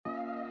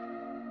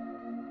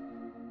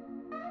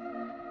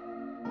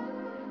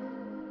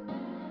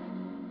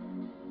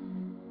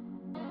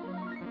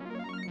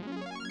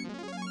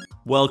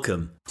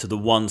Welcome to the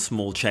One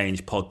Small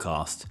Change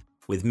podcast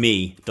with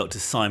me, Dr.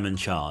 Simon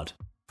Chard.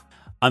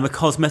 I'm a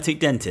cosmetic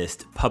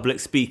dentist,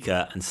 public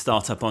speaker, and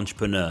startup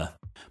entrepreneur,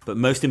 but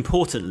most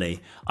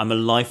importantly, I'm a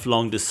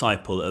lifelong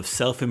disciple of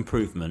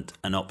self-improvement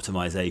and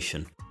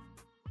optimization.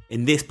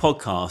 In this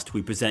podcast,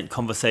 we present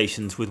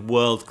conversations with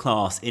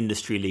world-class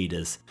industry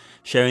leaders,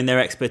 sharing their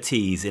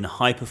expertise in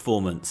high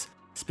performance,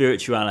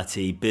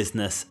 spirituality,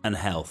 business, and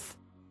health.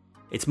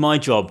 It's my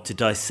job to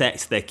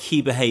dissect their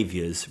key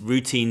behaviours,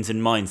 routines and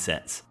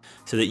mindsets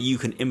so that you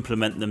can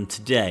implement them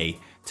today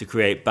to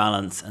create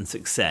balance and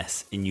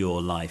success in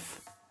your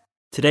life.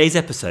 Today's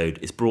episode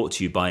is brought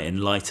to you by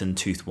Enlighten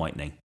Tooth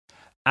Whitening.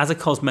 As a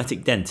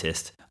cosmetic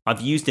dentist,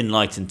 I've used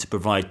Enlighten to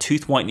provide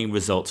tooth whitening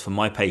results for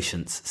my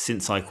patients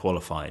since I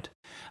qualified.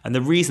 And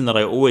the reason that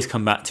I always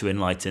come back to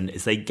Enlighten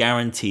is they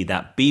guarantee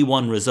that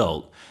B1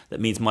 result that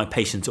means my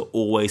patients are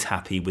always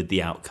happy with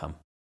the outcome.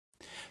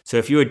 So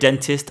if you're a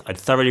dentist, I'd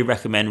thoroughly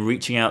recommend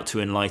reaching out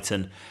to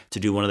Enlighten to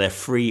do one of their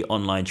free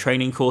online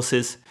training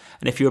courses.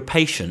 And if you're a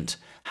patient,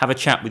 have a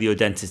chat with your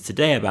dentist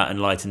today about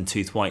Enlighten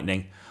Tooth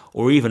Whitening,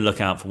 or even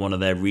look out for one of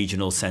their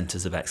regional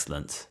centres of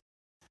excellence.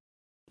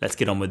 Let's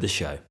get on with the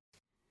show.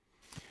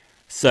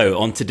 So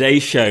on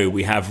today's show,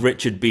 we have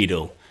Richard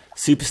Beadle,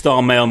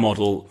 superstar male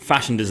model,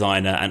 fashion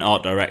designer and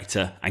art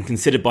director, and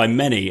considered by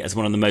many as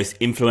one of the most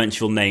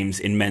influential names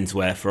in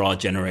menswear for our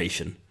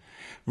generation.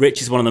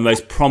 Rich is one of the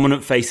most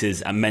prominent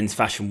faces at men's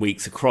fashion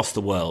weeks across the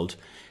world.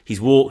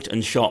 He's walked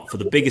and shot for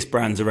the biggest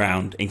brands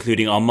around,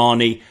 including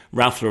Armani,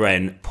 Ralph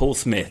Lauren, Paul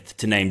Smith,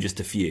 to name just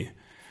a few.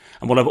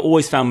 And what I've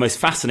always found most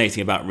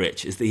fascinating about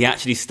Rich is that he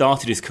actually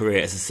started his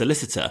career as a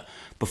solicitor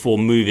before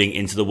moving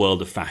into the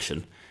world of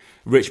fashion.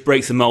 Rich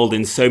breaks the mold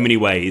in so many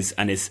ways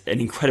and is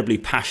an incredibly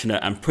passionate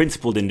and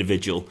principled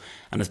individual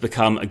and has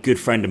become a good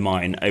friend of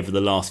mine over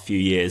the last few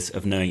years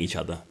of knowing each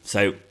other.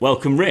 So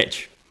welcome,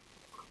 Rich.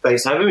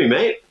 Thanks for having me,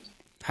 mate.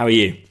 How are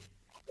you?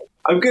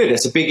 I'm good.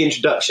 It's a big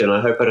introduction.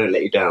 I hope I don't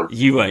let you down.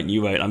 You won't.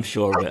 I'm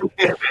sure of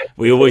it.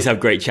 We always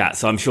have great chats,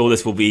 so I'm sure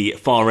this will be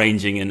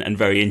far-ranging and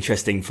very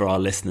interesting for our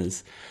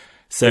listeners.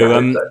 So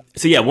one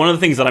of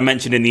the things that I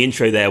mentioned in the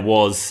intro there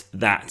was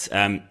that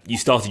you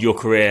started your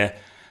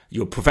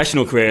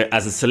professional career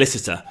as a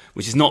solicitor,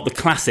 which is not the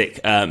classic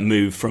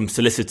move from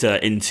solicitor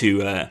into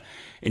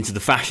the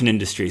fashion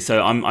industry.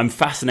 So I'm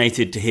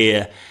fascinated to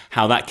hear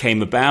how that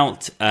came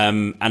about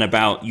and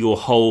about your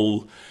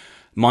whole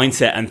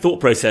mindset and thought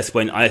process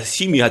when I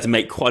assume you had to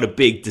make quite a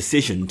big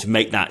decision to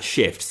make that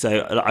shift.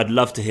 So I'd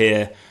love to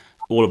hear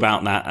all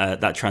about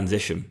that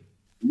transition.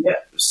 Yeah.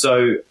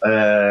 So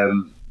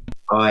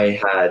I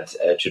had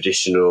a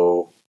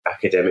traditional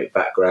academic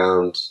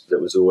background that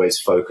was always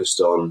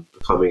focused on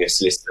becoming a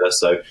solicitor.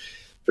 So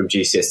from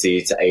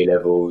GCSE to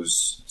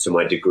A-levels to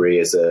my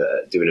degree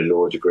doing a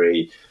law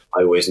degree,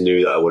 I always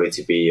knew that I wanted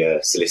to be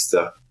a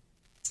solicitor.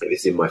 It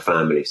was in my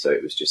family, so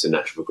it was just a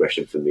natural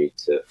progression for me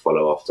to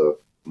follow after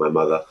my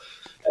mother.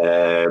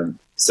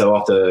 So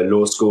after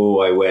law school,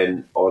 I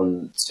went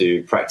on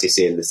to practice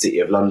in the City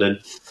of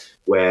London,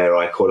 where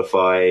I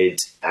qualified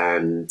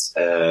and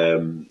I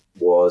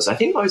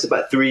was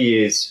about 3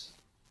 years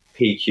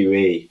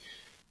PQE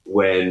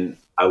when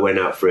I went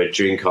out for a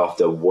drink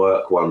after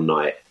work one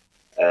night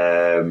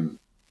and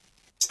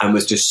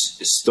was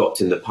just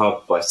stopped in the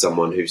pub by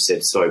someone who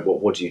said, "Sorry,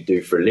 what do you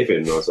do for a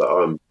living?" And I was like,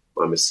 I'm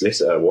a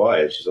solicitor.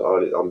 Why? She's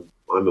like,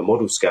 I'm a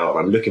model scout.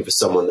 I'm looking for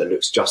someone that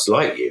looks just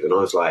like you. And I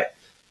was like,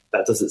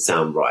 that doesn't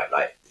sound right.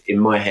 Like in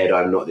my head,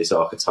 I'm not this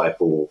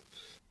archetypal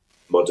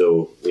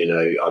model.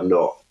 I'm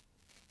not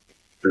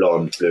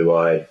blonde,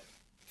 blue-eyed,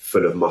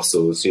 full of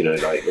muscles.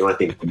 Like when I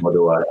think of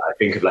model, I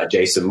think of like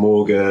Jason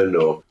Morgan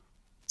or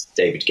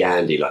David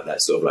Gandy, like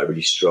that sort of like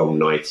really strong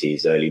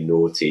 90s, early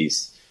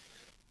noughties,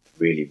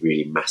 really,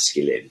 really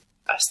masculine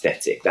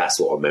aesthetic. That's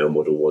what a male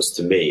model was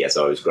to me as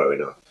I was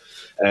growing up.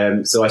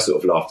 So I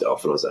sort of laughed it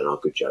off and I was like, "Oh,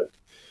 good joke."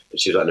 And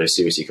she was like, "No,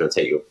 seriously, can I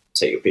take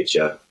your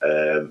picture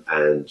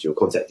and your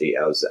contact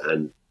details?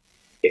 And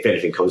if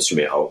anything comes from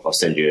it, I'll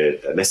send you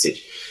a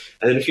message."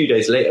 And then a few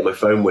days later, my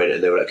phone went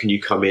and they were like, "Can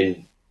you come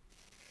in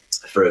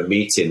for a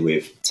meeting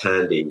with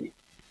Tandy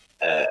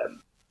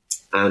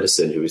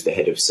Anderson, who was the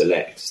head of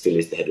Select, still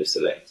is the head of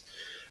Select?"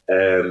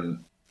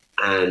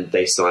 And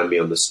they signed me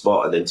on the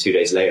spot. And then 2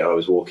 days later, I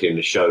was walking in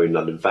a show in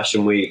London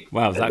Fashion Week.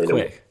 Wow, was that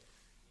quick?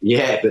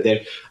 Yeah, but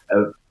then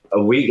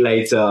a week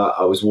later,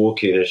 I was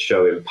walking in a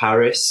show in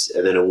Paris.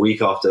 And then a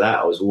week after that,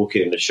 I was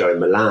walking in a show in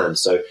Milan.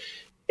 So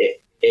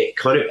it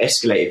kind of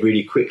escalated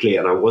really quickly.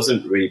 And I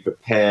wasn't really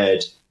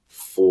prepared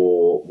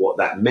for what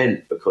that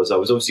meant because I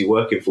was obviously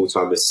working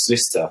full-time as a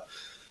solicitor.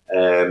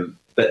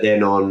 But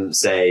then on,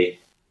 say,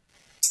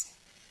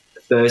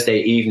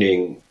 Thursday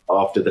evening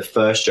after the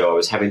first show, I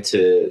was having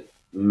to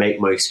make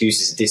my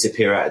excuses to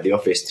disappear out of the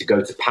office to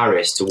go to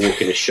Paris to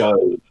walk in a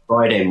show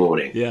Friday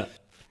morning. Yeah.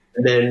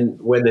 And then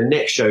when the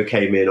next show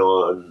came in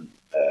on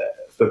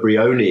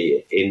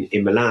Fabrioni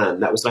in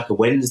Milan, that was like a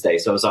Wednesday.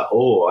 So I was like,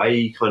 oh,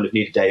 I kind of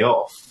need a day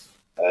off.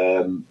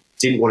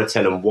 Didn't want to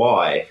tell them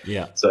why.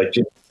 Yeah. So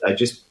I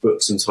just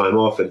booked some time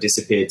off and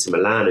disappeared to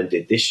Milan and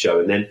did this show.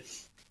 And then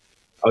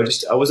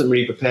I wasn't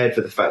really prepared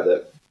for the fact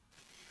that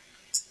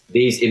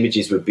these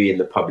images would be in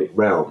the public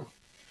realm.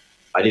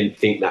 I didn't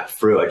think that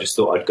through. I just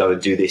thought I'd go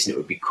and do this and it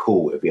would be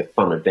cool. It would be a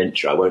fun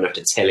adventure. I won't have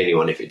to tell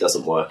anyone if it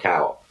doesn't work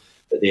out.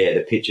 But yeah,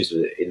 the pictures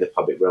were in the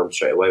public realm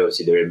straight away.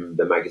 Obviously, they're in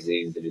the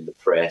magazines and in the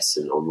press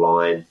and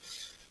online.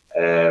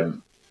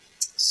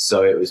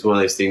 So it was one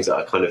of those things that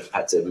I kind of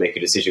had to make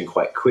a decision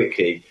quite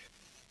quickly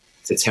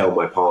to tell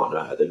my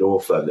partner at the law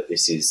firm that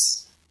this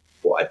is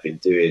what I'd been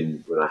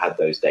doing when I had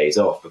those days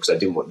off, because I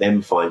didn't want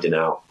them finding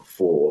out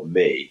before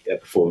me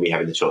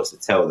having the chance to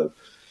tell them.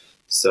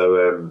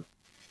 So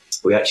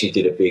we actually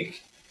did a big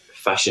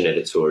fashion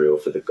editorial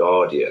for The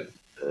Guardian,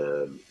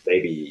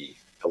 maybe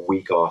a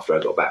week after I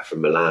got back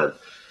from Milan.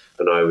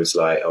 And I was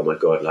like, oh my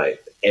God,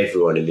 like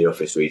everyone in the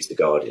office reads The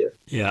Guardian.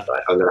 Yeah.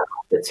 Like, I'm going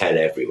to have to tell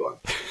everyone.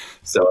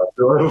 So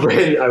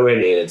I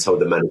went in and told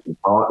the managing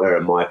partner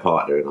and my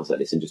partner, and I was like,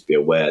 listen, just be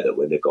aware that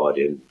when The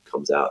Guardian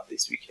comes out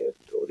this weekend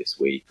or this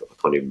week, I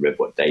can't even remember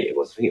what date it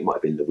was. I think it might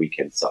have been the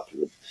weekend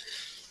supplement.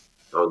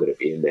 I'm going to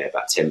be in there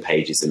about 10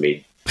 pages of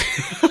me.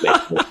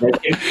 That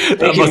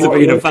must have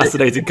been a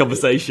fascinating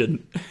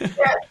conversation.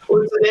 Yeah,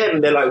 well, to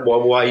them, they're like,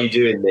 well, why are you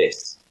doing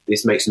this?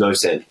 This makes no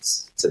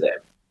sense to them.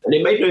 And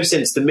it made no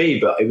sense to me,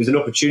 but it was an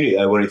opportunity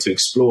that I wanted to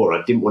explore.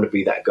 I didn't want to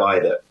be that guy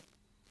that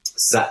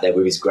sat there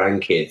with his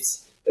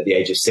grandkids at the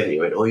age of 70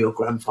 and went, oh, your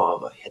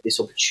grandfather, he had this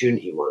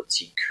opportunity once.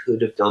 He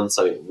could have done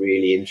something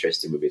really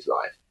interesting with his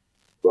life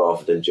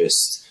rather than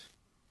just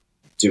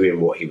doing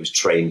what he was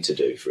trained to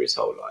do for his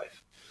whole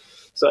life.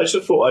 So I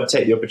just thought I'd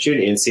take the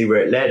opportunity and see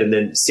where it led. And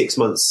then 6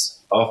 months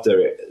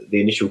after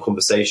the initial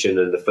conversation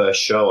and the first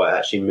show, I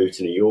actually moved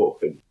to New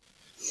York and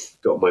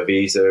got my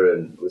visa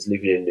and was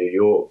living in New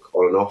York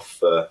on and off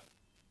for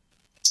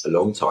a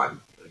long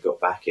time. I got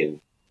back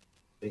in,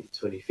 I think,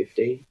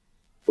 2015,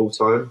 full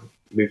time.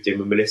 Moved in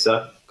with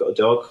Melissa, got a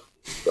dog,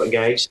 got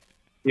engaged.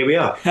 Here we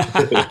are.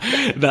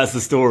 That's the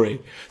story.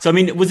 So, I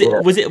mean, was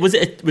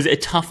it a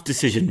tough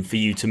decision for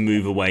you to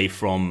move away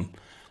from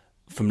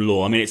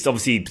law? I mean, it's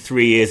obviously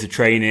 3 years of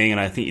training, and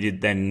I think you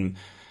did then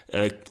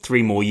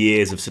 3 more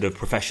years of sort of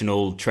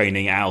professional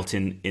training out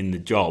in the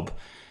job.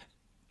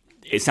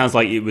 It sounds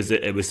like it was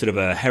sort of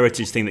a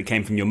heritage thing that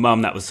came from your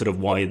mum. That was sort of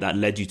why that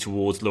led you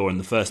towards law in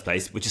the first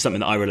place, which is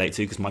something that I relate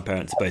to because my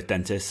parents are both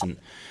dentists, and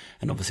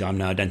obviously I'm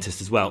now a dentist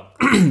as well.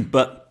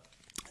 But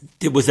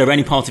was there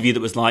any part of you that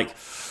was like,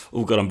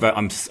 oh God,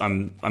 I'm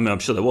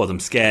sure there was. I'm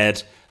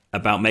scared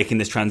about making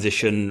this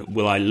transition.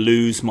 Will I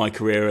lose my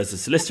career as a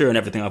solicitor and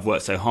everything I've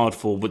worked so hard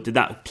for? But did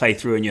that play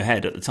through in your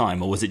head at the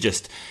time, or was it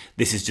just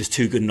this is just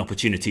too good an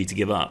opportunity to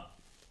give up?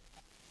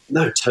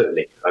 No,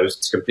 totally. I was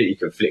completely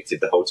conflicted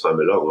the whole time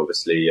along.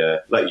 Obviously,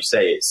 like you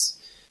say,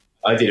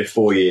 I did a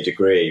 4-year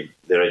degree,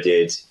 then I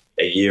did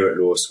a year at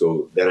law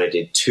school, then I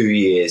did 2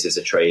 years as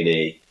a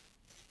trainee,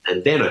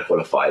 and then I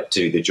qualified to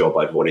do the job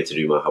I'd wanted to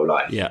do my whole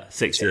life. Yeah,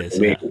 6 years. I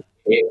mean,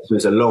 it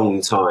was a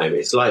long time.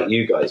 It's like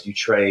you guys, you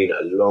train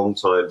a long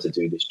time to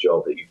do this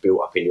job that you've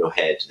built up in your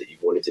head that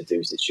you've wanted to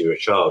do since you were a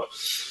child.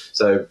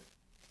 So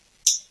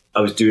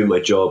I was doing my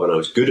job and I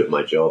was good at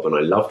my job and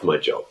I loved my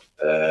job.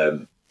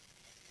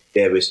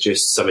 There was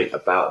just something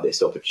about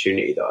this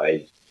opportunity that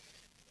I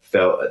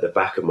felt at the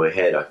back of my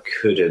head I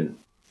couldn't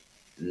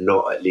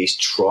not at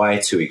least try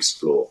to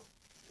explore,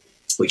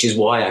 which is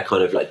why I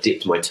kind of like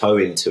dipped my toe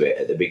into it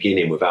at the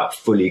beginning without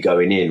fully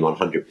going in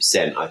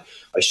 100%.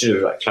 I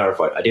should have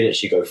clarified. I didn't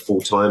actually go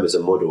full time as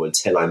a model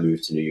until I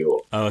moved to New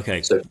York. Oh,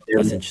 okay. So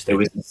That's interesting. There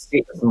was a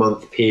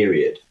 6-month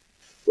period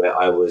where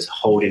I was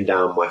holding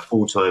down my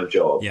full-time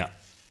job. Yeah.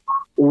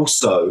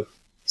 Also,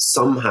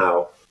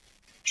 somehow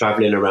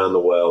traveling around the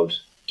world,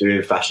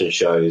 doing fashion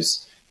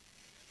shows,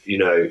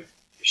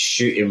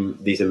 shooting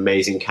these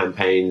amazing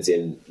campaigns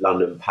in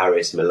London,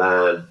 Paris,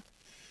 Milan,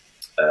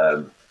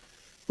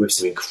 with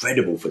some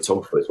incredible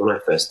photographers. When I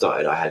first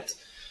started, I had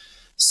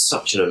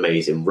such an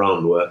amazing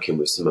run working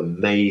with some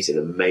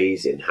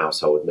amazing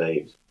household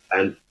names.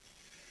 And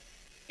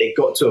it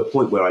got to a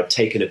point where I'd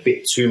taken a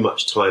bit too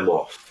much time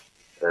off.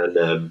 And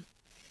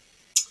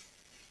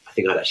I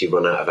think I'd actually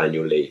run out of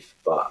annual leave.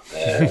 But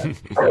and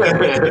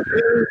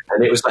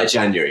it was like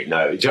January.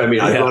 No, do you know what I mean?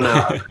 I'd run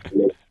out.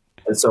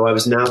 And so I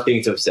was now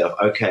thinking to myself,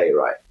 okay,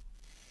 right,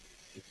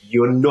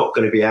 you're not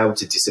going to be able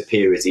to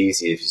disappear as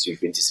easy as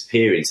you've been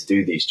disappearing to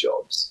do these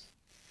jobs.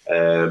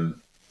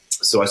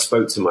 So I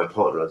spoke to my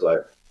partner. I was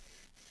like,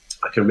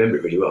 I can remember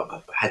it really well.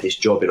 I had this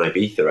job in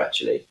Ibiza,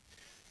 actually,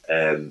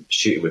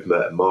 shooting with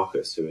Mert and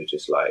Marcus, who were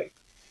just like,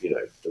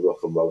 the rock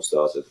and roll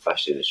stars of the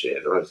fashion industry.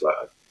 And I was like,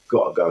 I've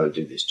got to go and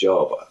do this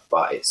job,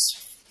 but it's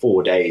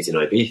 4 days in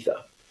Ibiza.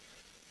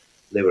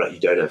 And they were like, you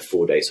don't have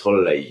 4 days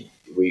holiday.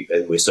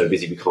 We're so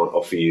busy, we can't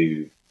offer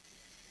you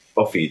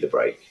the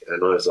break.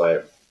 And I was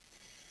like,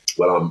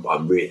 well, I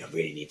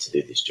really need to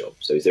do this job.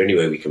 So is there any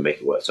way we can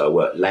make it work? So I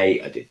worked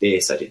late, I did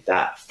this, I did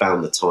that,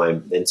 found the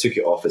time, then took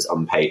it off as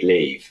unpaid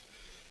leave.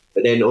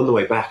 But then on the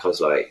way back, I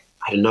was like,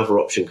 I had another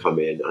option come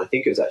in. And I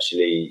think it was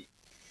actually,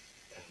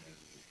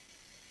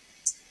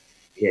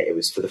 it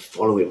was for the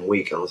following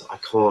week. I was like,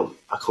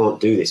 I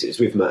can't do this. It was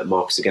with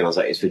Marcus again. I was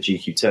like, it's for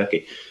GQ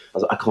Turkey. I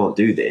was like, I can't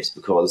do this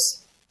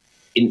because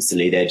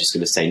instantly they're just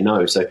going to say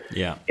no. So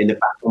in the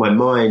back of my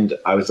mind,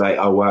 I was like,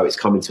 oh, wow, it's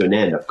coming to an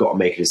end. I've got to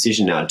make a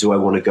decision now. Do I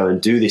want to go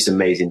and do this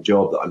amazing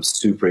job that I'm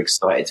super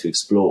excited to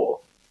explore,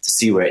 to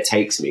see where it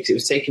takes me? Because it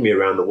was taking me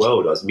around the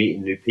world. I was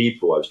meeting new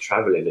people. I was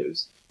traveling. It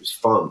was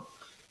fun.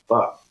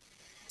 But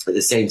at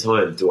the same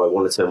time, do I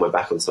want to turn my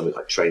back on something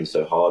I trained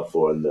so hard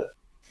for and that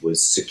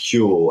was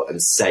secure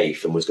and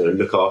safe and was going to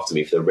look after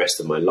me for the rest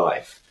of my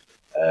life,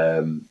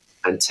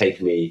 and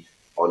take me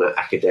on an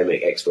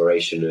academic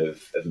exploration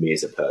of me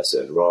as a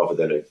person rather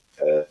than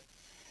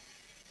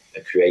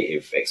a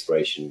creative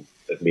exploration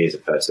of me as a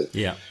person?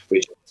 Yeah.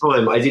 Which at the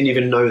time, I didn't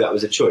even know that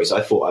was a choice.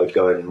 I thought I would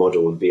go and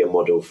model and be a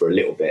model for a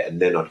little bit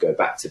and then I'd go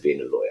back to being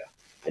a lawyer.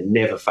 I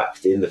never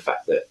factored in the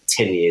fact that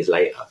 10 years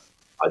later,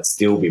 I'd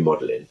still be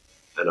modeling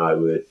and I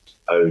would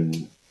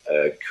own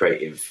a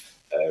creative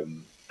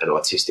and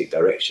artistic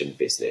direction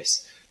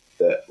business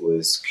that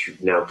was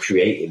now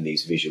creating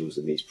these visuals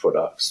and these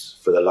products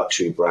for the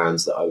luxury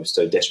brands that I was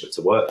so desperate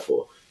to work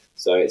for.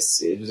 So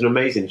it was an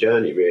amazing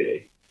journey,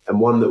 really, and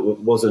one that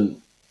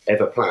wasn't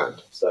ever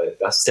planned. So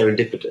that's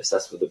serendipitous.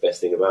 That's the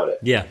best thing about it.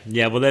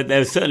 Yeah. Well,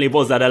 there certainly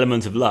was that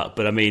element of luck,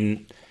 but I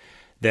mean,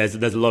 there's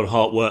a lot of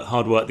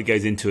hard work that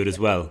goes into it as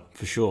well,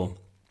 for sure.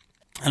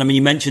 And I mean,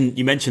 you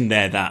mentioned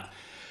there that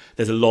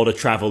there's a lot of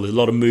travel, there's a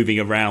lot of moving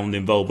around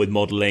involved with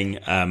modelling.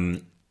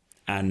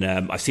 And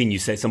I've seen you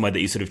say somewhere that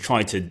you sort of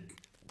tried to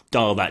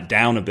dial that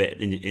down a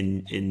bit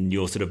in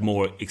your sort of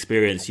more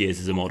experienced years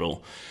as a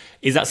model.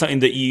 Is that something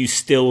that you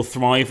still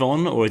thrive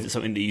on, or is it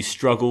something that you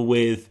struggle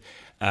with?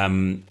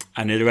 And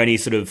are there any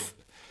sort of,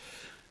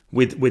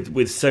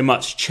 with so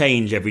much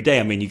change every day,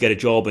 I mean, you get a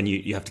job and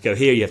you have to go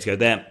here, you have to go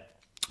there.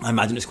 I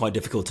imagine it's quite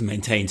difficult to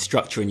maintain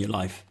structure in your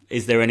life. Are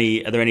there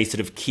any sort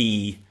of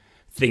key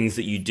things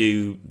that you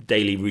do,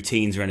 daily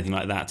routines or anything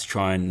like that, to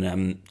try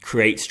and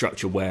create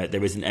structure where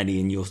there isn't any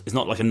in your? It's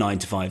not like a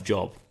 9-to-5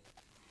 job.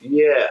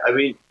 Yeah, I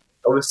mean,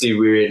 obviously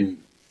we're in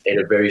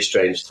a very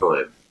strange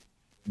time.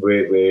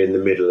 We're in the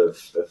middle of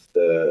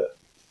the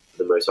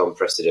most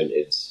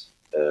unprecedented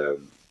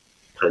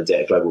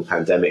global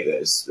pandemic that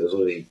has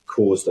already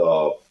caused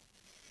our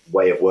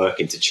way of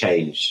working to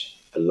change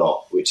a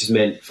lot, which has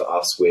meant for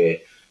us we're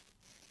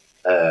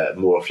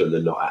more often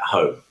than not at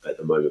home at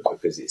the moment,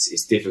 because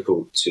it's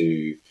difficult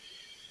to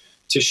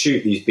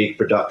shoot these big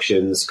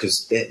productions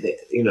because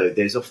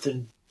there's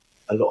often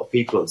a lot of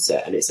people on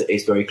set and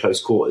it's very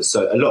close quarters.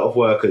 So a lot of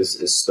work has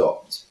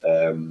stopped,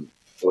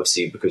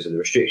 obviously because of the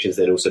restrictions,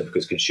 then also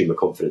because consumer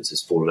confidence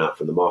has fallen out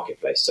from the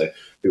marketplace. So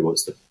who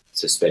wants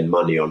to spend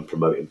money on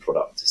promoting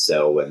product to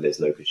sell when there's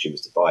no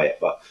consumers to buy it?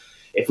 But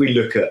if we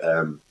look at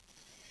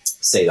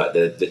say like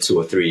the 2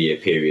 or 3 year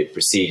period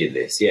preceding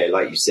this,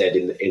 like you said,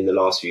 in the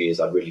last few years,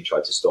 I've really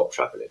tried to stop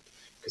traveling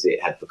because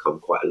it had become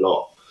quite a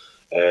lot.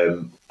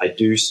 I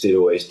do still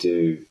always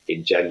do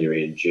in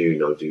January and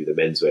June, I'll do the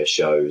menswear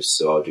shows.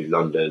 So I'll do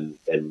London,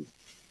 then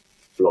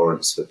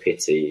Florence for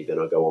Pitti, then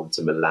I'll go on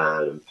to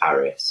Milan and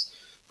Paris.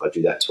 I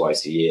do that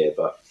twice a year.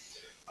 But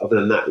other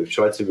than that, we've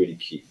tried to really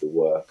keep the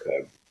work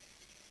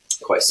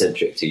quite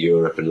centric to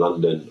Europe and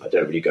London. I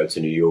don't really go to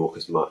New York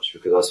as much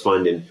because I was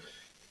finding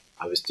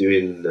I was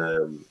doing,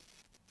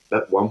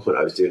 at one point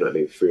I was doing like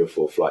maybe 3 or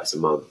 4 flights a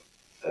month.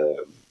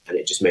 And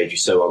it just made you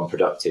so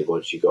unproductive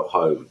once you got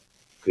home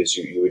because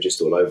you were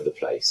just all over the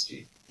place.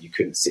 You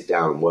couldn't sit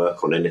down and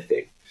work on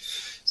anything.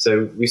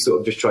 So we sort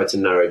of just tried to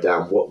narrow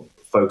down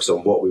focus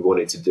on what we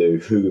wanted to do,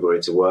 who we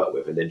wanted to work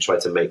with, and then try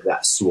to make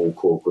that small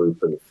core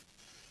group of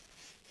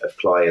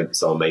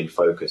clients our main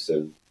focus.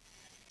 And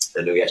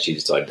we actually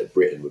decided that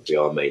Britain would be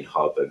our main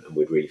hub and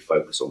we'd really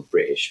focus on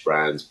British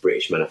brands,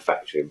 British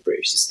manufacturing,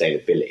 British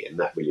sustainability. And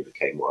that really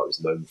became what I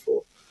was known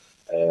for.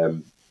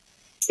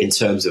 In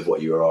terms of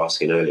what you were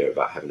asking earlier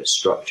about having a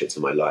structure to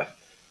my life,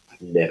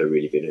 I've never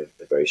really been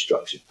a very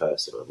structured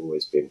person. I've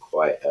always been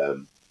quite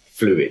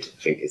fluid,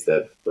 I think is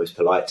the most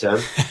polite term.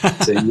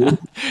 So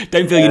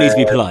don't feel you need to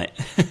be polite.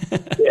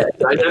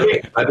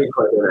 Dynamic. I've been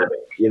quite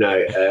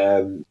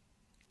dynamic.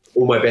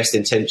 All my best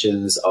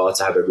intentions are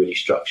to have a really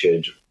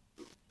structured,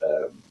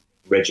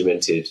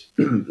 regimented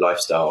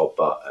lifestyle,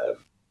 but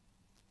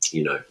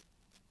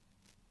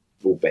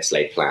all best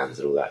laid plans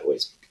and all that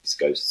always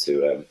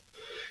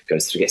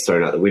gets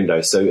thrown out the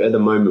window. So at the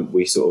moment,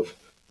 we sort of,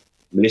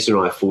 Melissa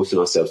and I are forcing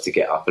ourselves to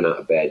get up and out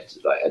of bed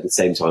like at the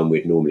same time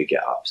we'd normally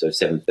get up, so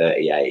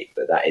 7:38.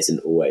 But that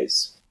isn't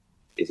always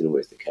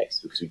the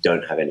case because we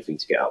don't have anything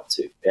to get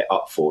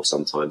up for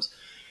sometimes.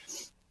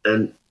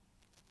 And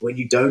when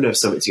you don't have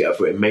something to get up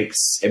for, it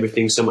makes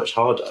everything so much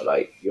harder.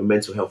 Like your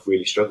mental health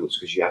really struggles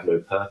because you have no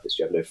purpose,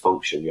 you have no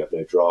function, you have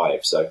no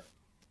drive. So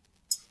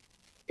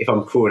if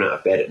I'm crawling out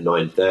of bed at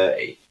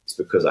 9:30, it's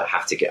because I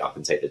have to get up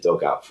and take the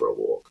dog out for a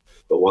walk.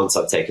 But once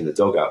I've taken the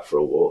dog out for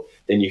a walk,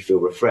 then you feel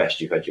refreshed.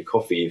 You've had your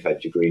coffee, you've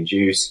had your green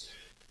juice,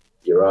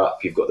 you're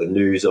up, you've got the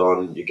news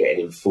on, you're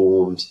getting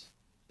informed.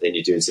 Then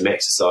you're doing some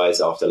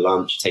exercise after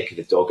lunch, taking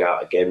the dog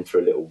out again for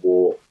a little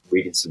walk,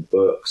 reading some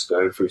books,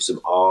 going through some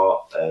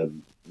art.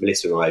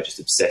 Melissa and I are just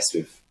obsessed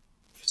with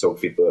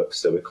photography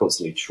books, so we're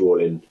constantly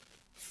trawling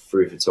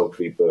through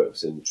photography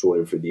books and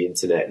trawling through the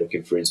internet,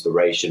 looking for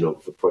inspiration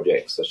for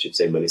projects. I should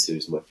say Melissa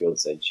is my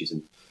fiance, and she's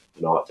an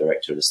art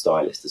director and a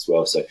stylist as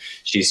well. So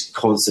she's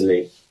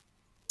constantly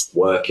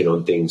working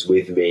on things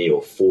with me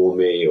or for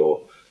me,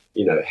 or,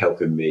 you know,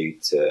 helping me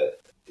to,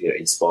 you know,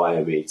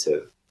 inspire me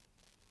to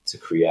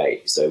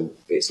create. So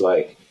it's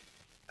like,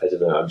 I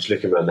don't know, I'm just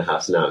looking around the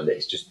house now and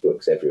it's just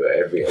books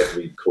everywhere.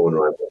 Every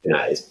corner I'm looking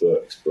at is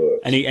books.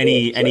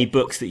 Any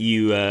books that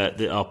you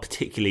that are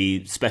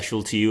particularly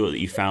special to you, or that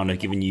you found have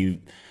given you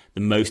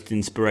the most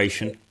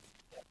inspiration?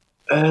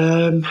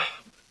 There's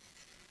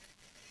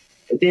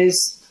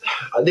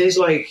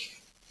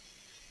like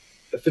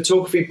a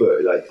photography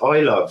book. Like, I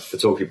love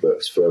photography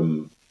books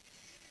from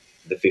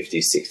the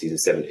 50s, 60s, and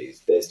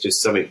 70s. There's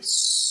just something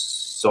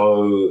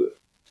so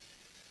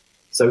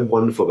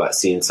wonderful about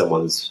seeing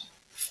someone's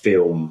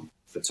film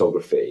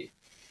photography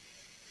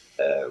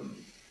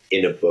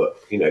in a book.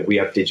 You know, we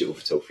have digital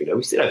photography now.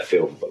 We still have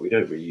film, but we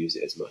don't really use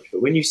it as much.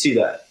 But when you see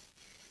that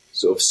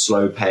sort of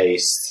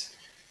slow-paced,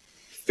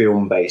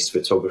 film-based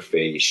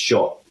photography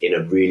shot in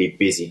a really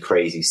busy,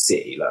 crazy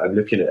city, like I'm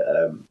looking at,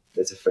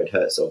 there's a Fred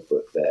Herzog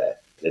book there,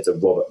 and there's a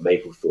Robert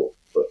Mapplethorpe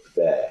book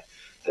there,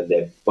 and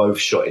they're both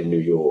shot in New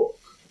York.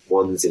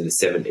 One's in the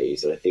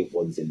 70s, and I think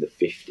one's in the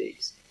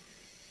 50s.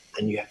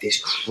 And you have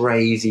this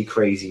crazy,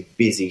 crazy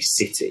busy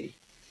city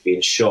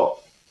being shot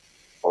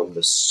on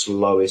the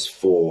slowest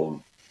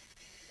form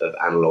of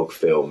analog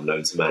film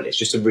known to man. It's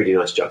just a really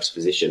nice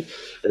juxtaposition.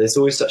 And there's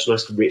always such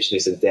nice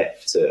richness and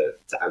depth to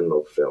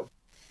analog film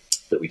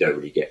that we don't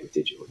really get with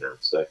digital now.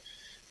 So,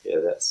 yeah,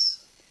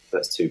 that's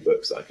two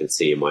books that I can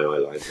see in my eye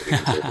line that we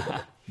can talk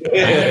about.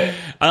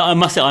 I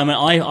must say,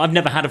 I've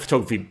never had a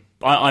photography.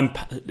 I'm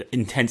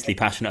intensely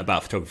passionate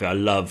about photography. I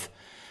love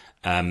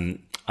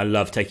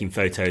taking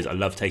photos. I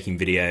love taking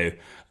video.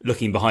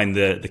 Looking behind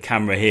the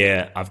camera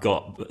here, I've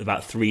got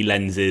about 3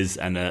 lenses,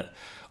 and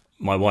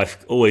my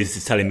wife always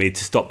is telling me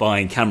to stop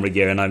buying camera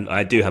gear, and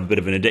I do have a bit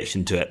of an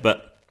addiction to it.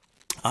 But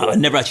I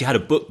never actually had a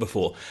book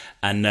before,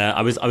 and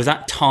I was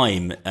at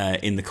Time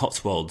in the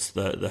Cotswolds,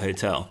 the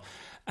hotel,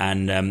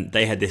 and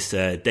they had this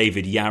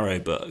David Yarrow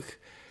book,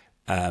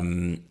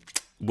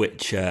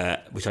 which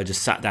I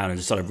just sat down and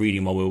just started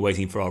reading while we were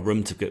waiting for our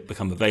room to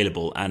become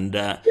available. And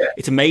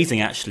it's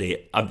amazing,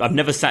 actually. I've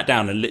never sat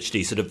down and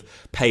literally sort of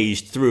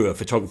paged through a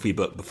photography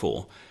book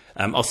before.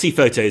 I'll see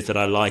photos that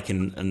I like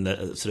and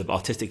that sort of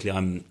artistically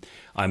I'm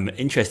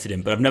interested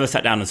in, but I've never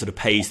sat down and sort of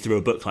paged through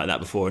a book like that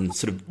before and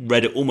sort of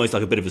read it almost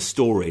like a bit of a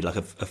story, like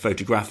a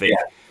photographic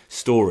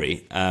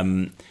story.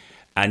 And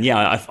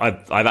yeah,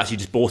 I've actually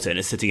just bought it, and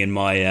it's sitting in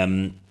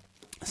my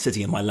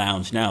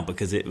lounge now,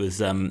 because it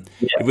was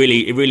it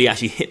really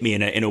actually hit me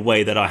in a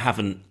way that I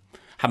haven't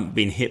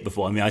been hit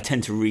before. I mean, I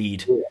tend to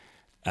read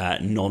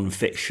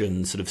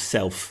non-fiction, sort of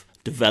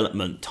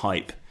self-development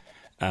type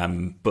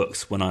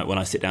books when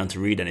I sit down to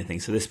read anything.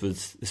 So this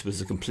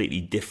was a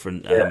completely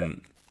different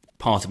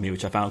part of me,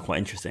 which I found quite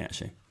interesting,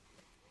 actually.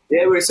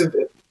 Yeah, well, it's a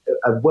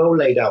well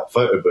laid out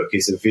photo book.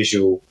 It's a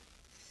visual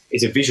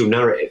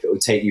narrative. It will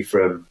take you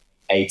from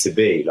A to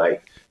B.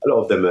 Like, a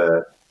lot of them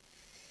are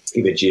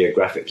either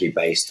geographically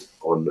based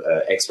on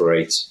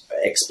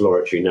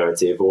exploratory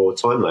narrative, or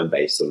timeline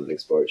based on an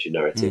exploratory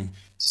narrative, to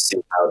see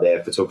how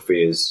their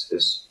photography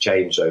has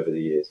changed over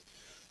the years.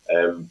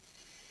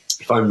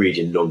 If I'm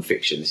reading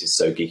non-fiction, this is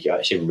so geeky. I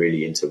actually am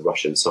really into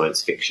Russian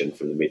science fiction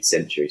from the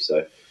mid-century.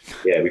 So,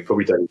 yeah, we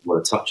probably don't even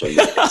want to touch on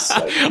this. So.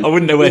 I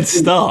wouldn't know where to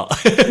start.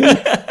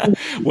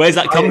 Where's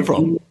that come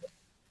from?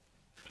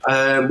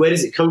 Where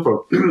does it come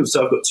from?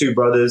 So I've got 2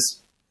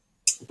 brothers.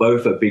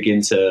 Both are big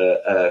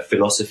into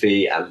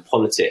philosophy and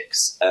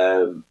politics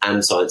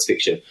and science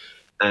fiction.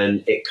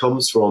 And it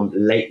comes from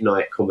late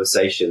night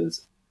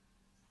conversations,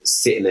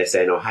 sitting there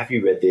saying, oh, have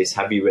you read this?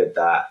 Have you read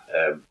that?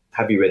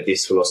 Have you read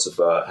this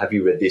philosopher? Have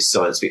you read this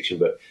science fiction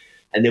book?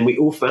 And then we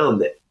all found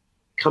that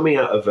coming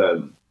out of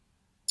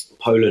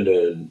Poland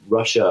and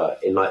Russia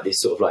in like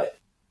this sort of like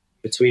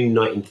between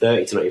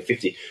 1930 to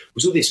 1950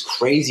 was all this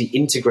crazy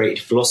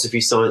integrated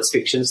philosophy, science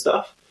fiction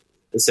stuff.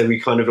 And so we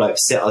kind of like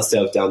set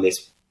ourselves down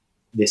this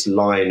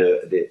line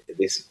of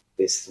this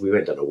we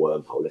went down a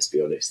wormhole, let's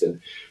be honest,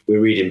 and we're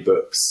reading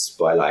books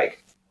by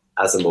like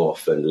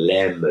Asimov and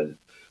Lem, and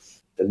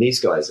these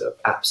guys are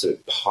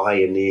absolute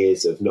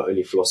pioneers of not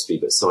only philosophy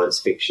but science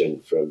fiction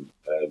from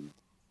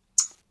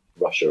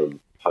Russia and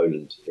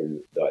Poland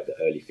in like the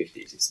early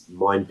 50s. It's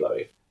mind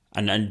blowing.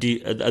 And do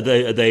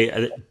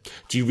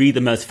you read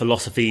them as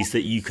philosophies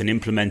that you can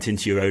implement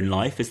into your own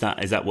life? Is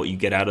that what you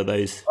get out of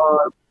those?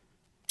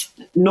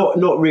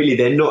 Not really.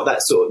 They're not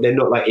that sort of, they're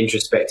not like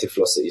introspective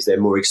philosophies. They're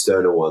more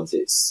external ones.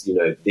 It's, you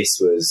know, this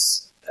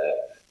was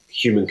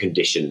human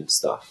condition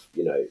stuff.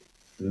 You know,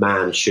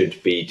 man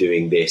should be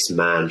doing this.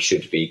 Man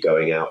should be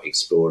going out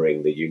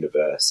exploring the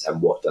universe.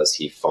 And what does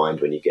he find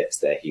when he gets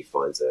there? He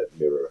finds a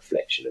mirror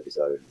reflection of his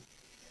own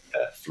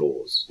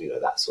flaws. You know,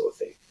 that sort of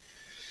thing.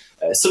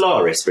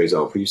 Solaris, for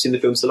example. You've seen the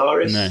film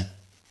Solaris? No.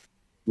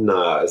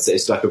 No,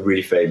 it's like a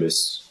really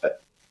famous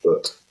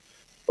book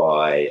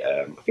by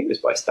I think it was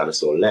by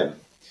Stanislaw Lem.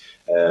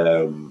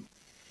 And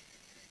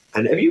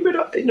have you read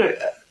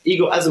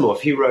Igor Asimov?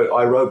 He wrote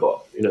I,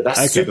 Robot.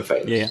 That's super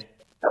famous. Yeah.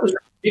 That was from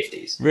the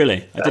 50s.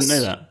 Really? I didn't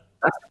know that.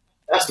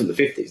 That's from the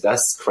 50s.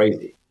 That's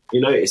crazy.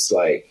 It's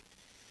like,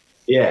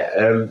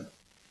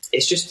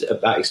 it's just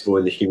about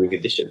exploring the human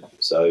condition.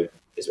 So,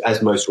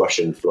 as most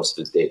Russian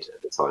philosophers did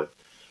at the time.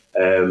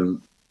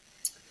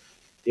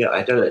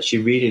 I don't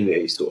actually read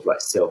any sort of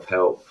like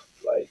self-help,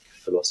 like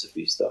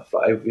philosophy stuff.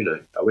 Like, I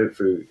went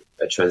through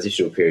a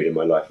transitional period in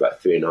my life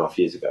about 3.5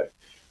 years ago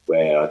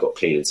where I got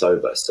clean and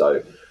sober.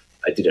 So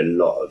I did a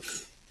lot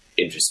of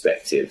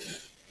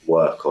introspective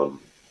work on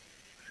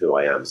who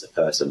I am as a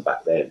person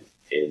back then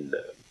in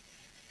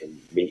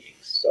meetings.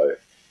 So,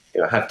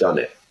 I have done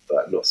it,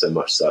 but not so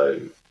much so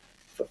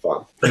for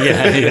fun.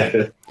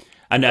 Yeah.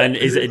 And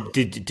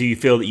do you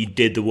feel that you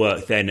did the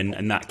work then,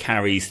 and that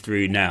carries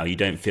through now? You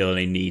don't feel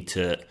any need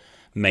to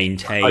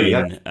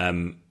maintain,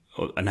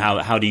 and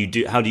how do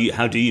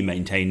you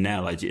maintain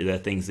now? Like, are there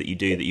things that you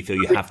do that you feel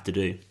you have to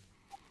do?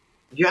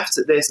 You have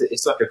to.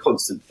 It's like a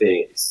constant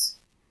thing. It's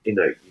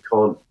you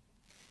can't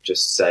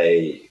just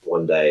say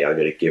one day I'm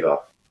going to give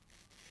up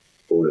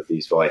all of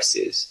these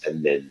vices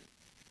and then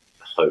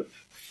hope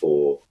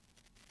for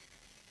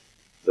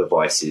the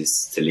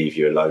vices to leave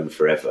you alone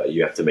forever.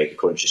 You have to make a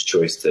conscious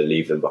choice to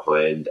leave them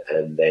behind,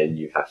 and then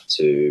you have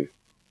to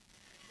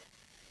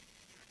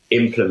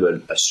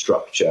implement a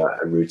structure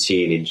and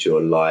routine into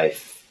your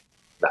life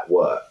that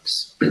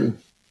works.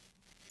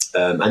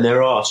 And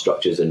there are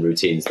structures and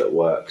routines that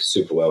work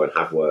super well and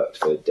have worked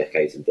for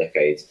decades and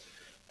decades.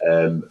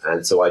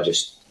 And so I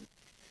just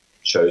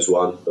chose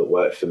one that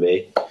worked for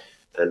me,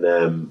 and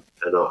I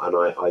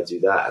do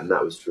that. And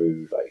that was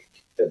through, like,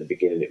 at the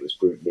beginning, it was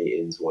group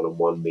meetings,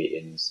 one-on-one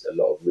meetings, a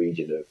lot of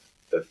reading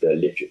of the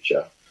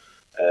literature.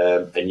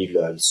 And you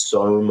learn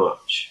so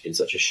much in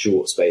such a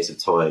short space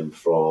of time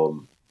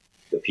from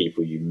the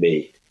people you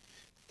meet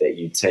that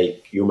you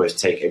almost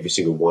take every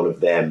single one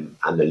of them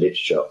and the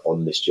literature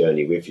on this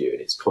journey with you.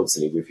 And it's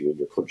constantly with you, and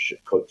you're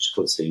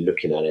constantly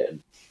looking at it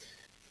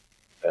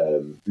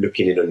and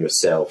looking in on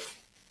yourself.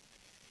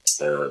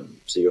 So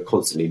you're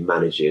constantly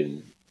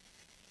managing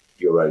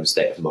your own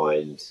state of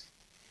mind,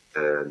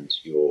 and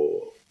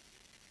you're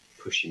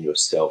pushing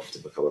yourself to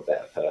become a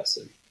better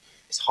person.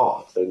 It's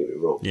hard, don't get me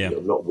wrong. Yeah.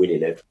 I'm not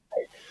winning every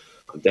day.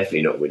 I'm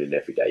definitely not winning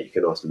every day. You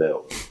can ask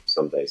Mel.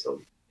 Some days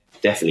I'm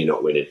definitely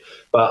not winning.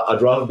 But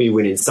I'd rather be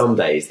winning some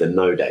days than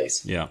no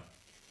days. Yeah.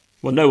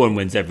 Well, no one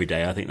wins every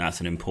day. I think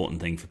that's an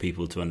important thing for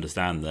people to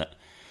understand, that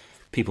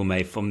people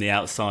may, from the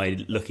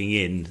outside looking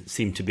in,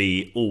 seem to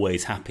be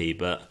always happy,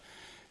 but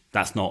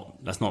that's not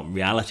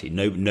reality.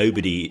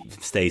 Nobody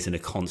stays in a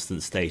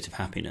constant state of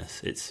happiness.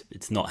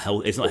 It's not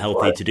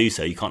healthy to do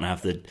so. You can't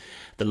have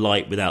the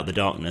light without the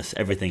darkness.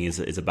 Everything is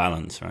a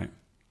balance, right?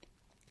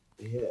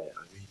 Yeah,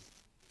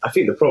 I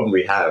think the problem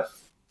we have,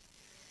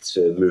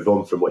 to move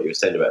on from what you were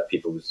saying about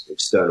people's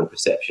external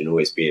perception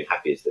always being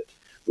happy, is that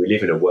we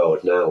live in a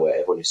world now where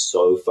everyone is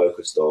so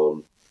focused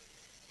on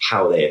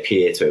how they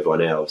appear to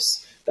everyone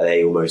else that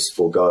they almost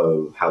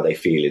forego how they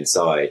feel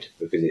inside,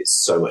 because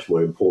it's so much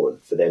more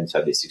important for them to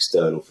have this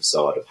external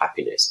facade of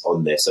happiness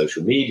on their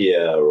social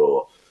media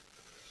or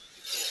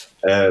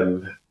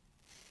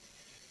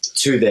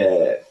to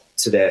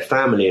their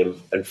family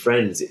and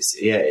friends.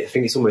 I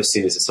think it's almost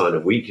seen as a sign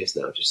of weakness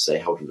now. Just say,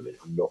 hold on a minute,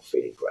 I'm not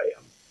feeling great.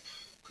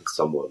 Can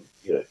someone,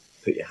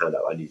 put your hand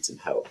up, I need some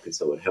help. Can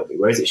someone help me?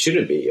 Whereas it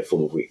shouldn't be a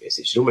form of weakness.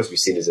 It should almost be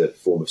seen as a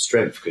form of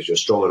strength, because you're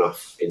strong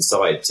enough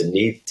inside to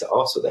need to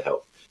ask for the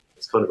help.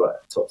 It's kind of like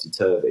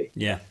topsy-turvy.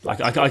 Yeah,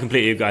 I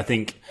completely agree. I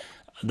think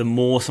the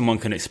more someone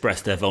can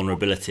express their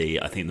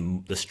vulnerability, I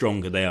think the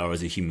stronger they are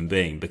as a human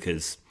being,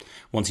 because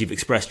once you've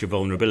expressed your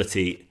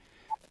vulnerability,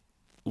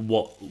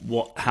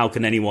 how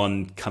can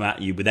anyone come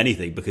at you with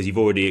anything? Because you've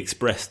already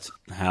expressed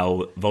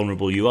how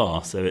vulnerable you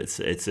are. So it's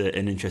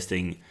an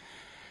interesting,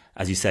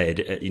 as you say,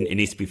 it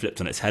needs to be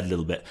flipped on its head a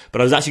little bit. But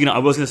I was going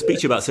to speak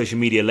to you about social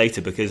media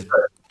later, because,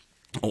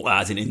 or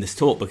as in this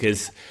talk,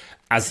 because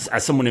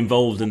as someone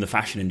involved in the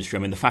fashion industry,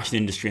 I mean, the fashion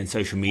industry and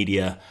social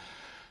media,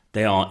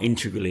 they are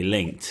integrally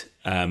linked.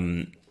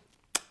 And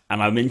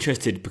I'm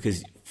interested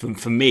because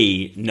for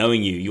me,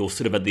 knowing you, you're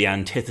sort of at the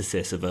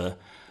antithesis of an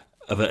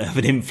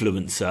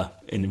influencer,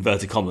 in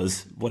inverted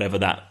commas, whatever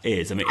that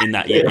is. I mean, in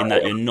that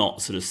you're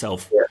not sort of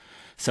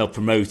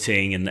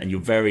self-promoting, and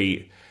you're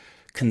very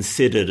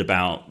considered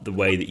about the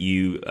way that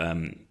you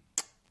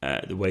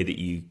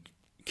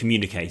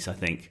communicate, I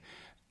think.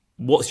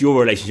 What's your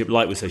relationship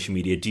like with social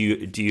media? Do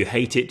you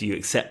hate it? Do you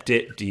accept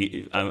it?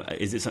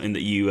 Is it something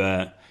that you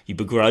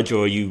begrudge,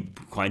 or are you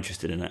quite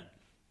interested in it?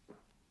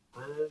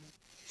 I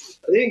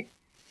think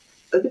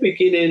at the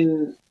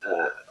beginning,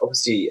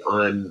 obviously,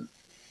 I'm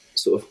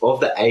sort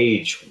of the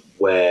age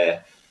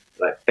where,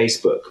 like,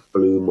 Facebook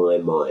blew my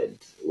mind.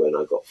 When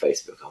I got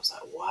Facebook, I was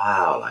like,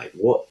 wow, like,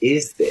 what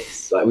is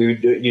this? Like, we were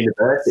doing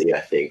university, I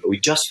think. We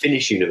just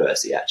finished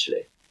university,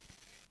 actually.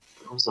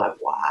 I was like,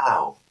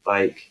 wow,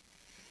 like,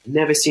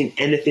 never seen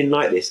anything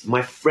like this.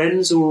 My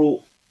friends are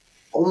all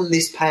on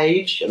this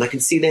page, and I can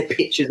see their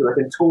pictures, and I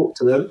can talk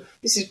to them.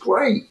 This is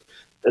great.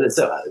 And it's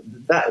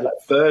that like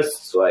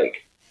first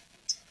like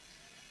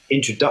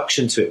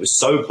introduction to it was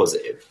so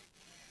positive.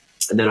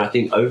 And then I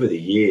think over the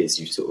years,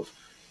 you sort of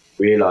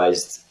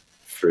realized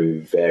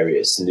through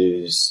various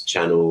news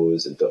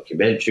channels and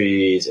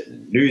documentaries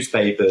and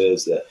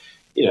newspapers that,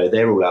 you know,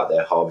 they're all out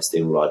there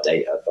harvesting all our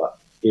data, but,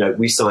 you know,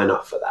 we sign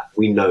up for that.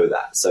 We know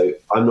that. So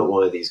I'm not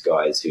one of these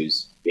guys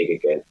who's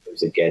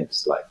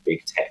against like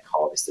big tech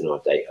harvesting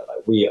our data.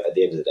 Like, we, at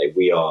the end of the day,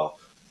 we are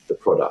the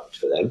product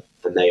for them,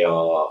 and they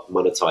are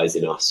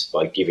monetizing us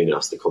by giving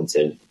us the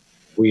content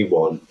we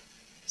want,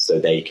 so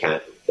they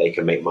can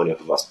make money off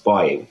of us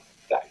buying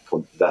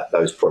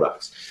those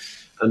products.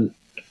 And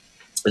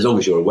as long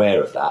as you're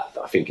aware of that,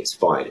 I think it's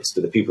fine. It's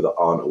for the people that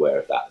aren't aware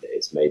of that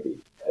it's maybe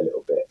a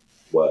little bit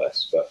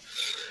worse. But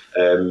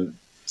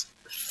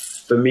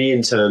for me,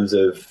 in terms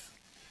of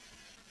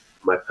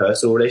my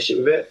personal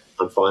relationship with it,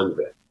 I'm fine with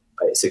it.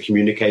 It's a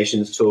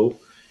communications tool.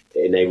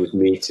 It enables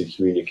me to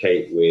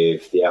communicate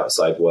with the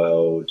outside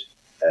world,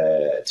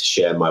 to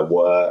share my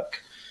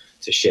work,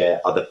 to share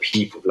other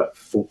people, like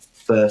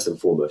first and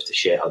foremost, to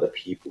share other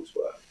people's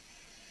work,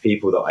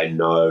 people that I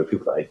know,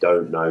 people that I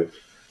don't know.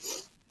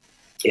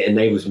 It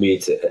enables me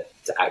to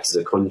act as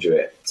a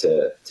conduit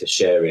to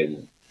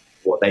sharing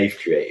what they've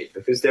created,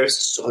 because there are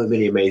so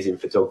many amazing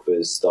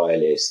photographers,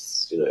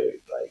 stylists, you know,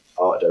 like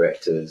art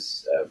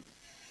directors,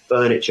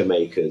 furniture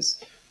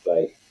makers,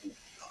 like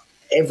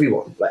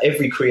everyone, like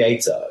every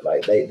creator,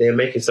 like they're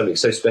making something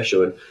so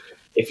special. And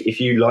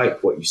if you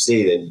like what you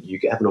see, then you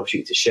have an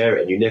opportunity to share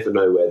it, and you never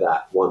know where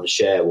that one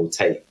share will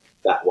take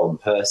that one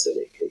person.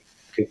 It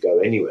could go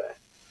anywhere.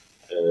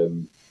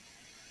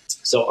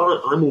 So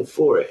I'm all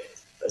for it,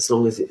 as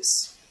long as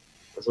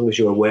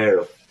you're aware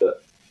of the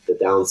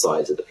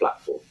downsides of the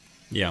platform.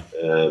 Yeah.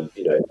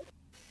 You know,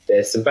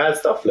 there's some bad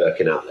stuff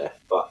lurking out there,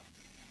 but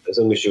as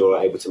long as you're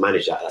able to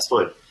manage that, that's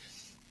fine.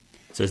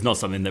 So it's not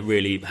something that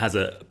really has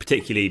a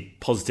particularly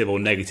positive or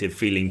negative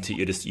feeling to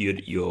you.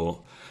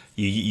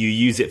 You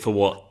use it for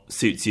what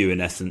suits you, in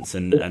essence,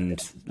 and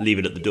leave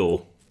it at the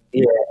door.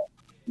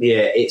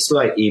 Yeah, it's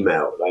like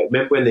email. Like,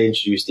 remember when they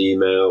introduced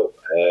email?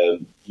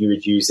 You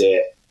would use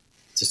it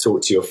to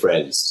talk to your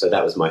friends. So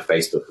that was my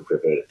Facebook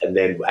equivalent. And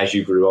then as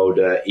you grew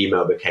older,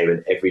 email became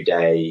an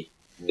everyday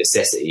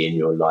necessity in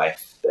your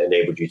life that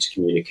enabled you to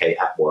communicate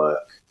at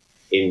work,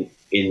 in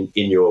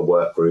your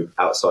work group,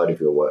 outside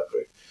of your work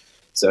group.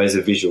 So as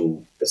a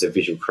visual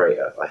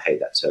creator, I hate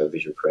that term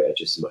visual creator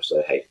just as much as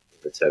I hate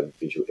the term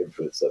visual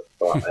influencer.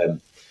 But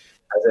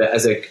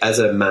as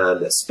a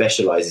man that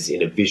specializes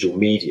in a visual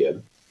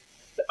medium,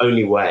 the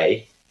only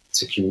way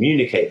to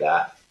communicate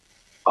that,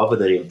 other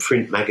than in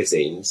print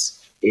magazines,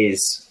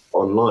 is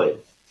online.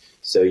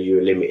 So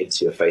you're limited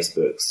to your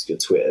Facebooks, your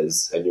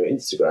Twitters, and your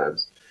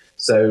Instagrams.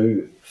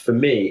 So for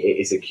me, it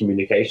is a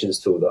communications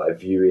tool that I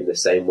view in the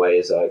same way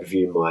as I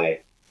view my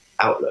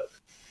Outlook.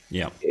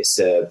 Yeah, it's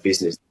a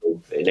business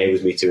tool. It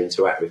enables me to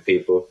interact with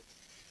people.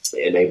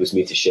 It enables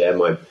me to share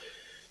my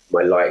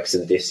likes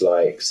and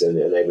dislikes, and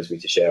it enables me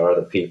to share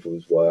other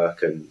people's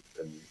work and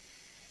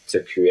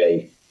to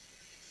create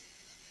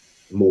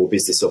more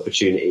business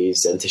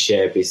opportunities and to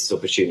share business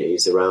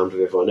opportunities around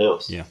with everyone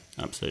else. Yeah,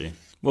 absolutely.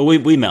 Well,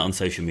 we met on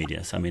social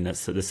media, so I mean,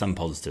 there's some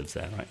positives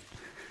there, right?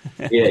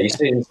 Yeah, you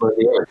see it by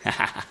the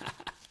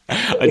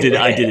end.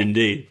 I did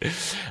indeed.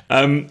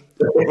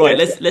 Right,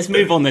 let's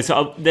move on. There's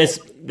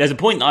a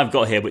point that I've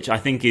got here which I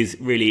think is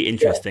really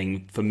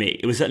interesting for me.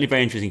 It was certainly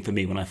very interesting for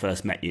me when I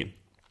first met you,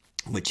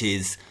 which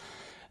is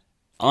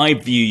I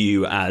view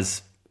you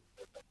as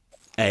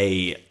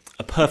a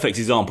perfect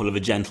example of a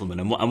gentleman,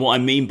 and what I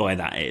mean by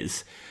that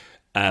is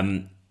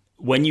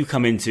when you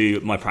come into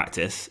my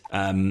practice,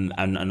 and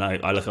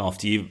I look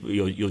after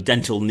your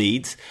dental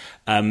needs.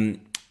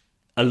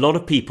 A lot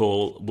of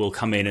people will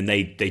come in and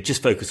they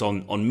just focus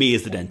on me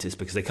as the dentist,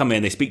 because they come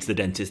in, they speak to the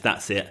dentist,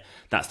 that's it.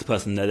 That's the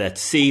person they're there to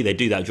see. They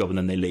do that job and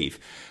then they leave.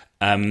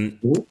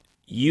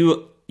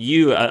 You,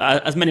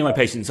 as many of my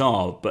patients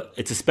are, but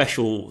it's a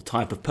special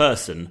type of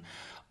person,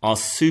 are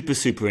super,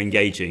 super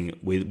engaging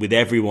with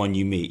everyone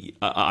you meet.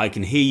 I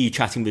can hear you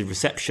chatting with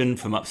reception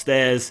from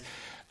upstairs,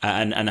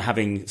 and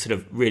having sort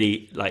of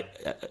really like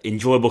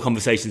enjoyable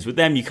conversations with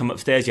them. You come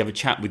upstairs, you have a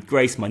chat with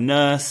Grace, my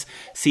nurse,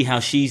 see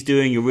how she's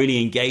doing. You're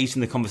really engaged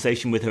in the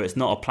conversation with her. It's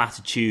not a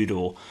platitude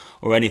or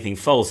anything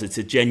false. It's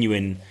a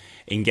genuine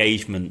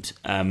engagement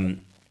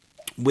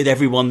with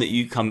everyone that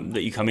you come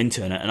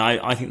into, and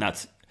I think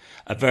that's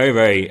a very,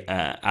 very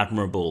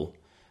admirable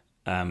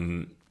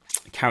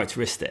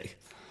characteristic.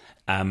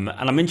 And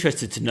I'm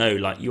interested to know,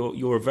 like,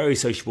 you're a very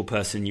sociable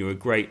person. You're a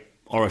great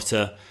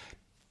orator.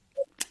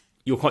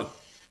 You're quite,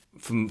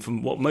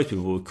 from what most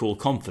people would call,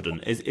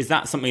 confident. Is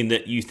that something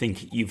that you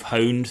think you've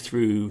honed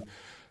through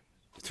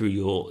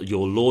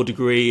your law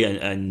degree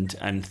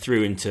and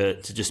through into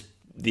just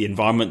the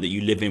environment that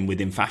you live in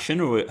within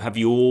fashion, or have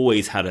you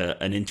always had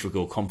an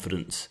integral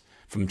confidence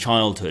from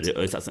childhood,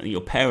 or is that something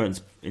your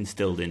parents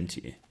instilled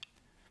into you?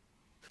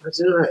 I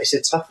don't know. It's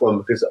a tough one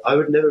because I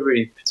would never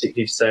really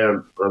particularly say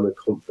I'm a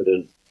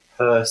confident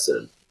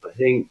person. I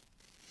think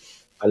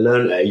I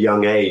learned at a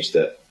young age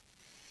that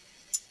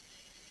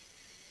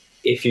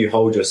if you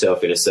hold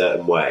yourself in a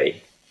certain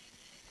way,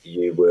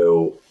 you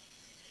will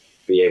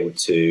be able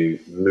to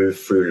move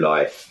through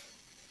life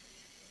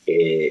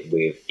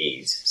with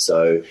ease.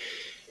 So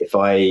if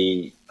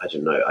I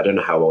don't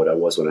know how old I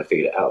was when I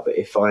figured it out, but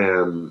if I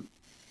am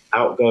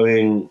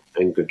outgoing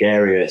and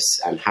gregarious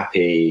and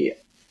happy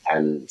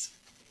and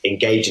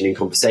engaging in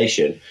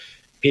conversation,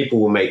 people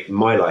will make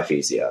my life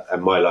easier,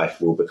 and my life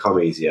will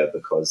become easier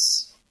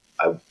because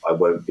I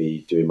won't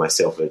be doing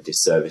myself a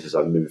disservice as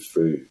I move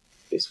through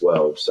this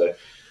world. So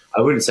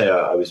I wouldn't say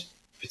I was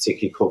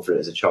particularly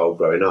confident as a child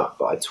growing up,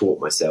 but I taught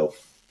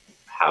myself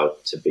how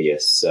to be a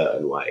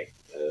certain way.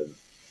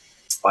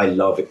 I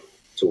love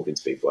talking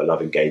to people. I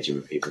love engaging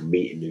with people,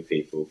 meeting new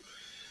people,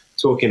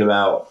 talking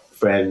about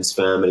friends,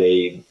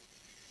 family,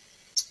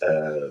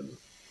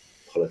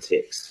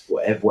 politics,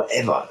 whatever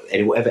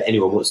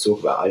anyone wants to talk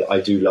about. I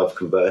do love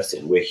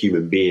conversing. We're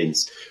human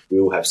beings. We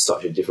all have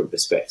such a different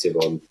perspective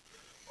on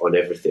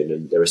everything,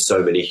 and there are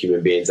so many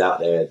human beings out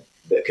there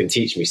that can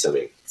teach me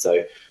something.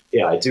 So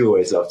yeah, I do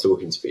always love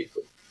talking to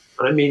people.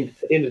 And I mean,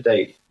 at the end of the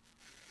day,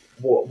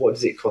 what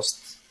does it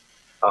cost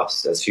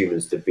us as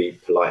humans to be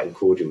polite and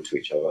cordial to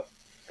each other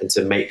and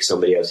to make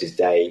somebody else's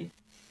day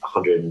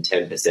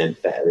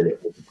 110% better than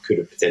it could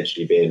have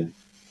potentially been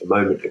a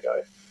moment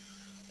ago?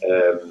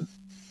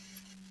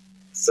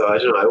 So I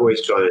don't know, I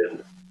always try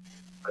and,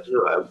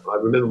 I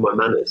remember my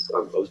manners.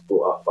 I was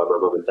brought up by my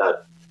mum and dad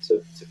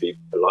to be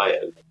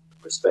polite and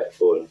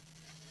respectful, and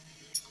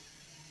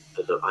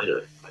I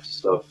do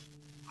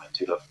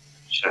love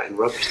chatting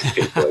rubbish to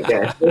people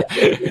again.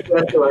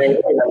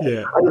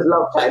 Yeah. I just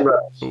love chatting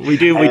rubbish. We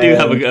do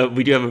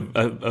have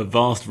a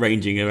vast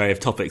ranging array of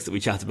topics that we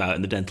chat about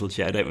in the dental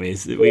chair, don't we?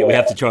 We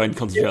have to try and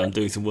concentrate on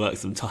doing some work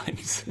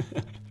sometimes.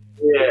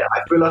 Yeah,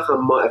 I feel like I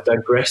might have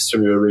digressed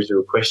from your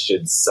original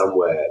question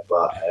somewhere,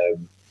 but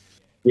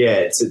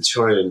to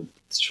try and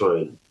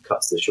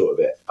cut to the short of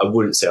it, I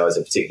wouldn't say I was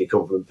a particularly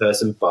confident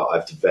person, but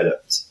I've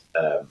developed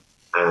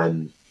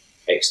an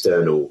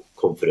external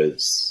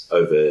confidence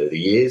over the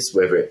years,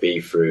 whether it be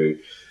through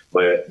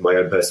my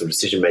own personal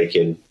decision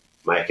making,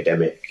 my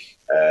academic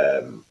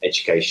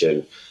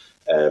education.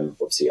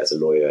 Obviously, as a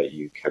lawyer,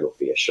 you cannot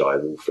be a shy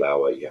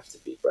wallflower. You have to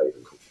be brave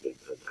and confident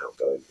and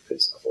outgoing,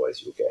 because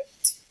otherwise you'll get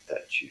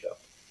chewed up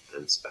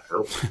and spat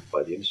out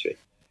by the industry,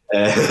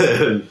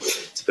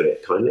 to put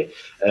it kindly.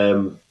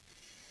 And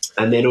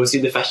then obviously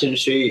in the fashion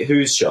industry,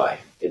 who's shy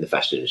in the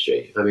fashion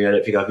industry? I mean, I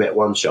don't think I've met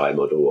one shy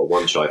model or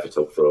one shy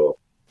photographer.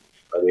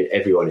 I mean,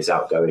 everyone is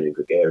outgoing and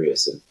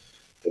gregarious and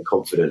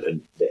confident,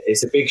 and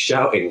it's a big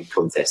shouting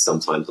contest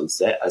sometimes on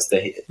set as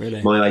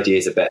really? My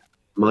ideas are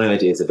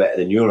better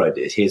than your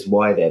ideas. Here's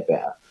why they're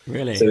better.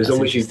 Really? So as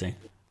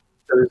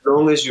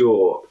long as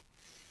you're,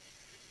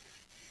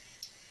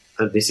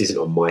 and this isn't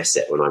on my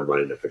set when I'm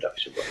running a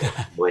production,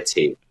 but my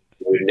team,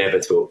 we would never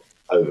talk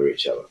over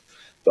each other.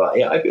 But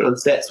yeah, I've been on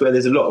sets where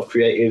there's a lot of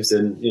creatives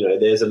and,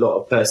 there's a lot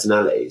of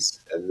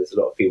personalities and there's a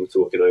lot of people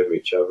talking over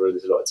each other and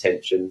there's a lot of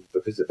tension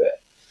because of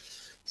it.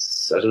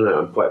 So I don't know,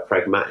 I'm quite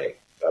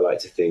pragmatic. I like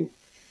to think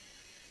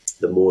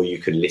the more you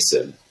can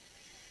listen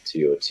to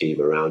your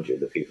team around you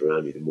and the people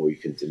around you, the more you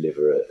can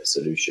deliver a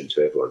solution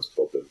to everyone's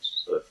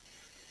problems. So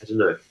I don't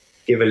know.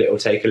 Give a little,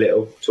 take a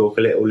little, talk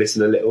a little,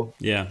 listen a little.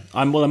 Yeah.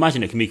 I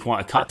imagine it can be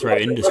quite a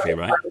cutthroat industry,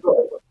 right?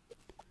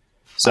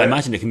 So I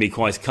imagine it can be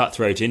quite a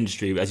cutthroat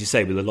industry, as you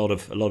say, with a lot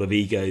of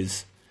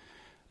egos,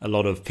 a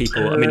lot of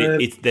people. I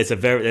mean, there's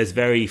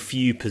very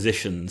few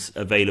positions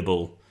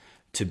available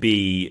to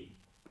be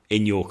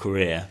in your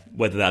career,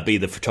 whether that be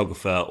the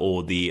photographer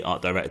or the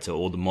art director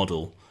or the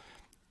model.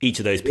 Each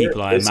of those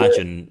people, I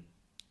imagine,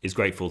 is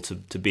grateful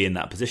to be in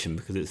that position,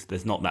 because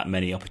there's not that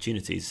many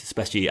opportunities,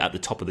 especially at the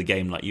top of the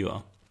game like you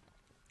are.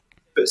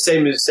 But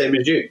same as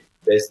you.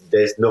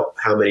 There's not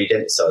how many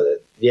dentists are there.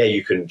 Yeah,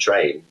 you can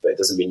train, but it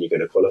doesn't mean you're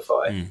going to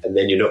qualify, and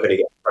then you're not going to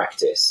get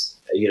practice.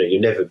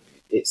 You're never.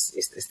 It's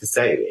the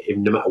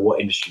same. No matter what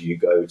industry you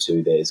go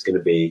to, there's going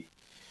to be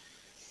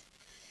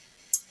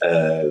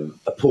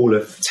a pool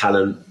of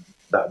talent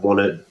that want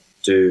to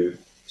do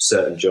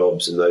certain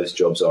jobs, and those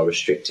jobs are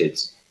restricted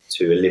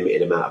to a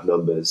limited amount of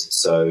numbers.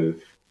 So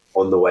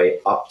on the way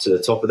up to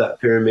the top of that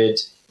pyramid,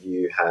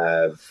 you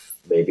have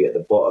maybe at the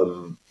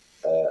bottom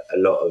a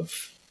lot of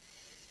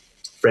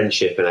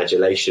friendship and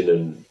adulation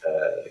and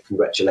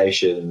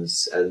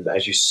congratulations, and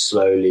as you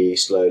slowly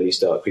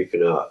start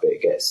creeping up,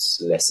 it gets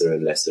lesser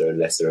and lesser and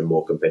lesser and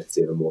more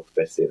competitive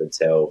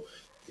until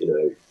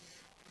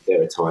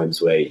there are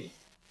times where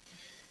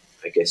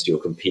I guess you're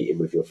competing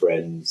with your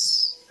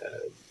friends,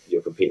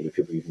 you're competing with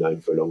people you've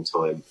known for a long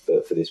time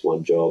for this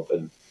one job,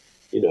 and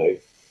you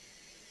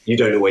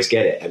don't always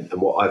get it.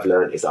 And what I've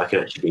learned is I can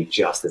actually be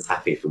just as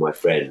happy for my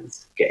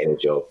friends getting a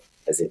job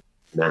as it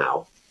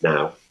now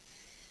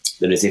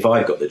than as if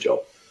I got the job.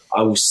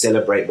 I will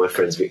celebrate my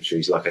friends'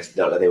 victories like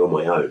they were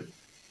my own.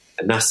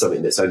 And that's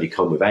something that's only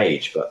come with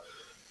age, but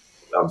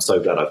I'm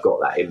so glad I've got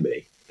that in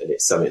me. and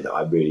it's something that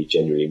I really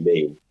genuinely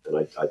mean, and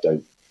I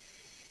don't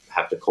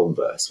have the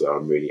converse where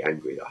I'm really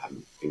angry that I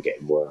haven't been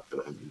getting work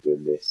and I haven't been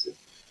doing this. And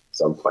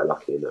so I'm quite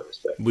lucky in that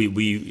respect.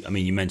 I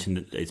mean, you mentioned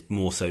that it's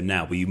more so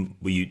now.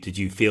 Did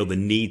you feel the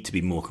need to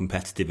be more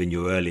competitive in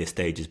your earlier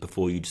stages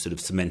before you sort of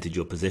cemented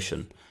your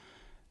position,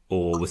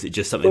 or was it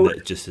just something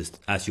that just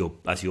as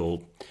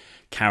your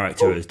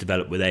character has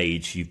developed with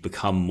age, you've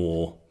become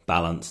more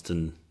balanced?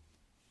 And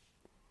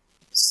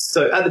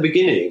so at the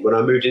beginning, when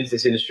I moved into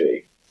this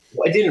industry,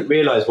 what I didn't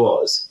realise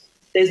was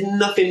there's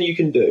nothing you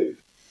can do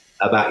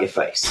about your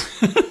face.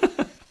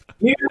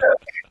 You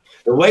look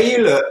the way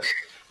you look,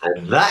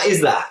 and that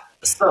is that.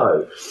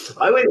 So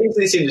I went into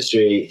this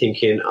industry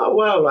thinking, oh,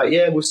 well, like,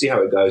 yeah, we'll see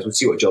how it goes. We'll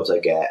see what jobs I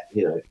get,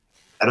 you know.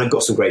 And I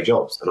got some great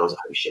jobs, and I was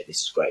like, oh, shit,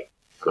 this is great.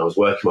 And I was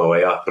working my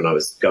way up, and I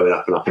was going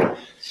up and up. And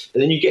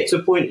then you get to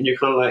a point, and you're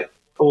kind of like,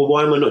 oh, well,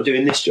 why am I not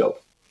doing this job?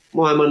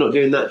 Why am I not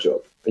doing that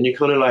job? And you're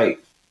kind of like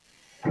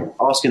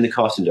asking the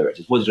casting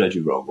directors, what did I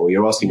do wrong? Or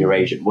you're asking your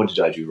agent, what did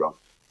I do wrong?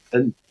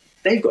 And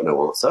they've got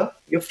no answer.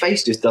 Your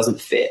face just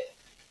doesn't fit.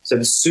 So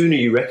the sooner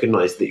you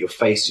recognise that your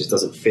face just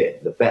doesn't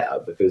fit, the better,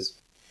 because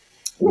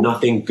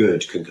nothing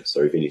good can.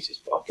 Sorry, Vinny's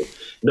barking.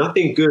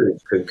 Nothing good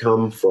can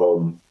come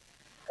from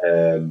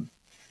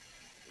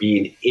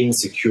being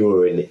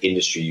insecure in the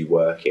industry you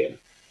work in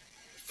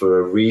for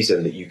a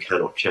reason that you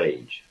cannot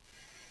change.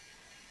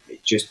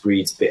 It just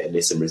breeds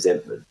bitterness and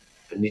resentment,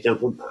 and you don't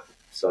want that.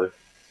 So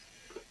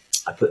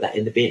I put that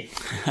in the bin.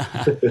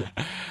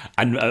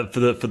 And for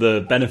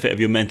the benefit of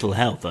your mental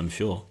health, I'm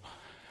sure.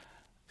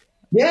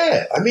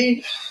 Yeah, I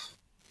mean,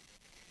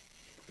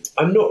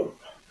 am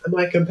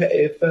I a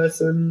competitive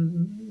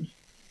person?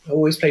 I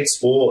always played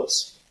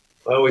sports.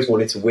 I always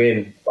wanted to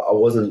win, but I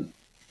wasn't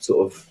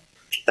sort of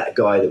that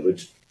guy that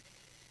would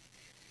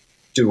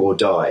do or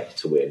die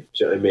to win. Do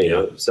you know what I mean?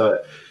 Yeah.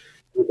 So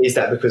is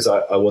that because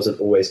I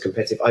wasn't always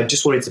competitive? I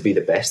just wanted to be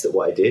the best at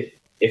what I did.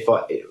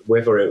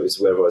 Whether I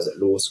was at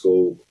law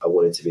school, I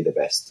wanted to be the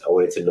best. I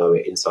wanted to know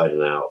it inside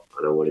and out,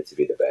 and I wanted to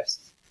be the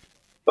best.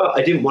 But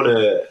I didn't want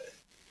to.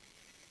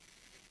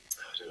 I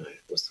don't know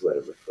what's the word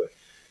I'm looking for.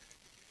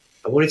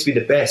 I wanted to be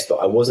the best, but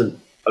I wasn't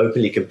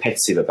openly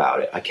competitive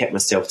about it. I kept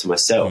myself to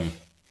myself.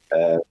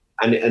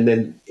 And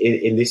then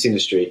in this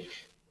industry,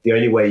 the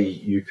only way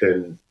you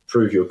can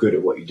prove you're good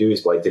at what you do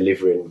is by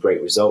delivering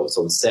great results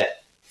on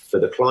set for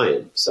the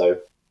client.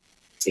 So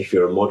if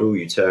you're a model,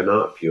 you turn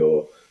up,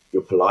 you're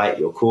polite,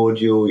 you're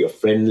cordial, you're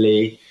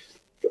friendly,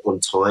 you're on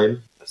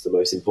time. That's the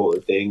most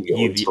important thing.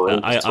 You're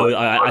on time.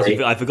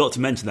 I forgot to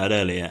mention that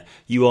earlier.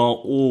 You are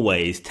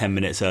always 10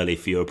 minutes early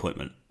for your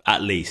appointment,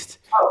 at least.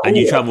 And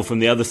you travel from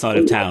the other side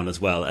of town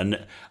as well.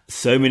 And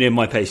so many of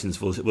my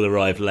patients will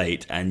arrive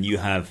late, and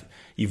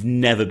you've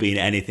never been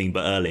anything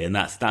but early. And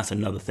that's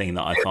another thing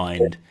that I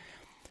find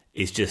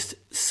is just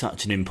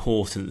such an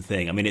important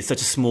thing. I mean, it's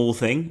such a small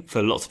thing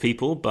for lots of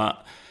people,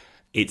 but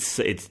it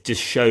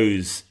just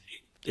shows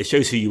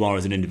who you are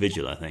as an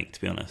individual, I think,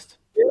 to be honest.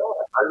 Yeah,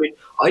 I mean,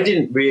 I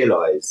didn't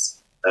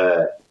realise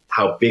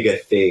how big a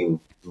thing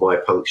my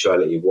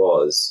punctuality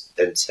was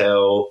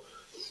until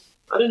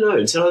I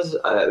was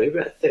maybe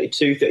about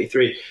 32,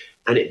 33.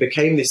 And it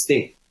became this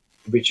thing.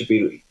 Richard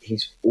Beale,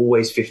 he's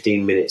always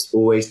 15 minutes,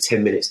 always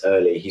 10 minutes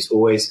early. He's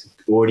always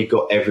already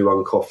got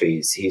everyone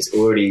coffees. He's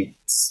already,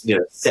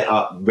 set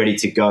up, ready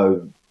to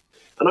go.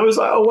 And I was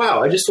like, oh,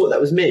 wow, I just thought that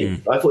was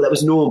me. I thought that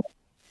was normal.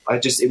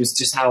 It was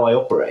just how I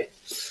operate.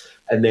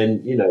 And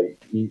then,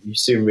 you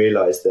soon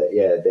realize that,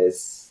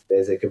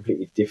 there's a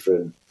completely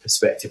different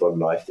perspective on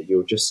life, that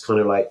you're just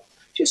kind of like,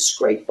 just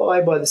scrape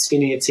by the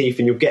skin of your teeth,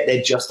 and you'll get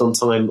there just on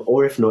time.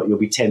 Or if not, you'll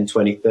be 10,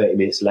 20, 30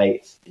 minutes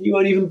late. And you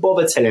won't even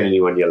bother telling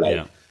anyone you're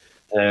late.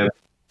 Yeah.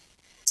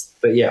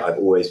 But yeah, I've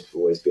always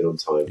been on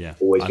time. Yeah,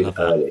 always been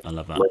early. I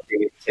love that. My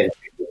 10, 15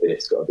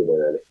 minutes got to be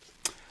there early.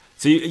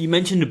 So you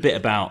mentioned a bit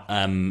about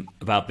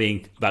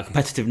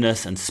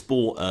competitiveness and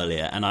sport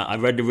earlier, and I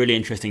read a really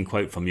interesting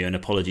quote from you, and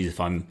apologies if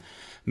I'm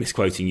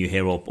misquoting you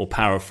here or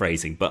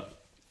paraphrasing, but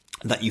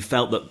that you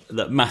felt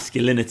that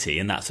masculinity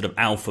and that sort of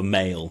alpha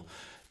male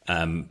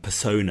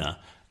persona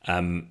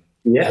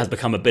has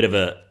become a bit of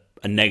a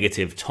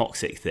negative,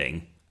 toxic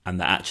thing, and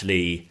that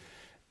actually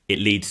it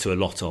leads to a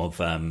lot of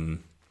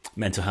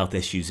mental health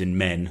issues in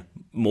men,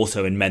 more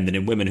so in men than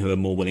in women, who are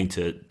more willing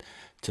to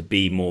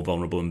be more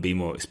vulnerable and be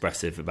more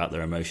expressive about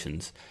their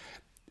emotions.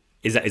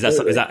 Is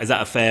that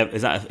a fair?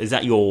 Is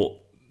that your?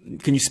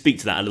 Can you speak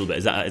to that a little bit?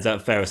 Is that a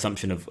fair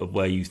assumption of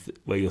where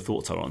your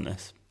thoughts are on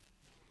this?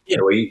 Yeah,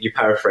 well, you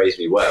paraphrased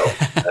me well.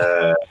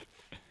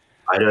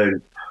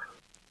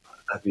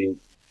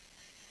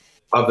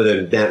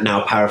 Other than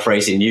now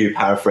paraphrasing you,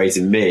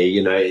 paraphrasing me,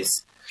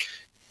 it's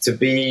to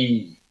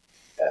be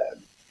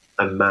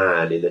a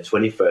man in the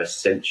 21st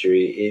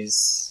century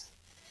is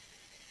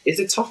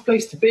a tough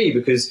place to be,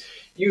 because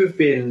you have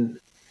been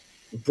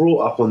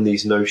brought up on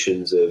these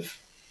notions of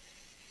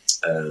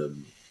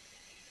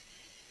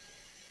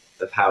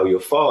how your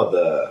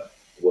father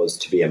was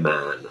to be a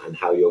man and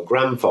how your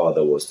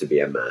grandfather was to be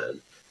a man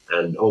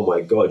And oh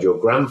my God, your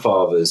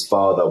grandfather's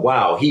father,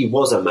 wow, he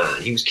was a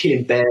man. He was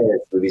killing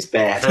bears with his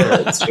bare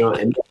hands. You know what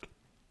I mean?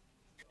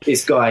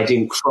 This guy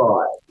didn't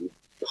cry, he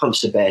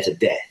punched a bear to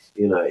death.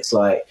 You know, it's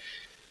like,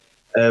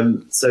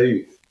 so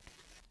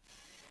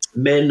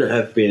men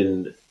have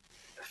been,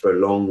 for a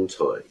long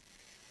time,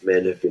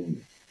 men have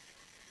been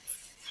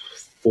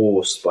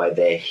forced by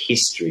their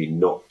history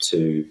not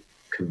to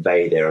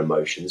convey their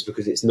emotions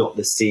because it's not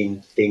the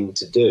seen thing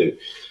to do.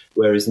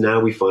 Whereas now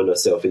we find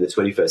ourselves in the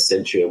 21st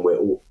century and we're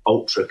all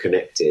ultra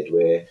connected.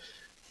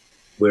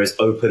 We're as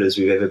open as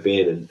we've ever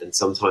been, and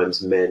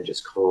sometimes men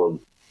just can't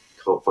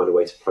find a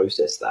way to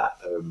process that.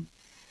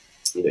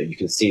 You know, you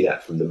can see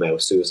that from the male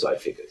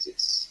suicide figures.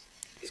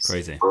 It's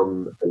crazy,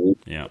 unbelievable,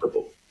 yeah.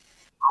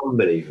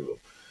 Unbelievable.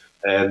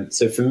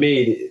 So for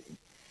me,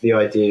 the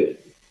idea,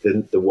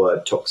 the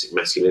word toxic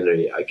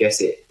masculinity, I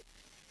guess it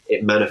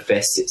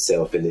manifests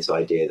itself in this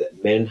idea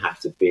that men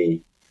have to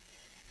be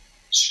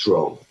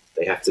strong.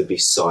 They have to be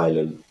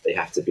silent. They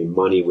have to be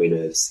money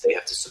winners. They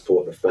have to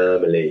support the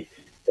family.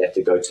 They have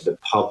to go to the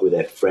pub with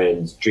their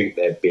friends, drink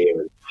their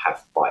beer and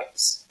have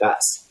fights.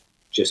 That's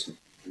just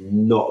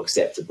not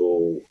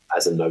acceptable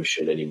as a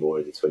notion anymore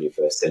in the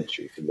 21st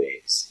century for me.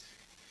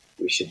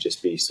 We should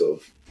just be sort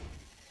of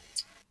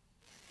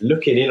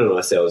looking in on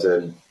ourselves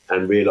and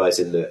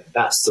realizing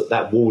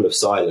that wall of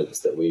silence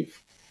that we've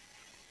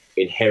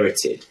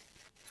inherited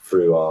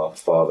through our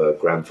father,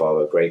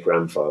 grandfather,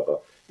 great-grandfather,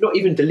 not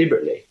even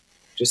deliberately,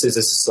 just as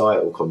a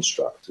societal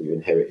construct, we've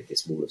inherited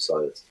this wall of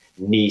silence,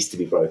 needs to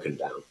be broken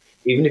down.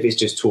 Even if it's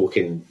just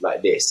talking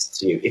like this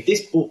to you. If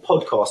this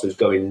podcast was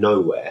going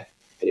nowhere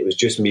and it was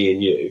just me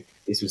and you,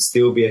 this would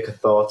still be a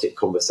cathartic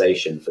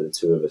conversation for the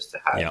two of us to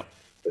have. Yeah.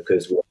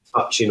 Because we're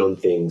touching on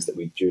things that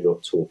we do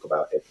not talk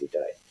about every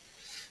day.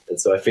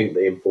 And so I think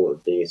the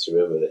important thing is to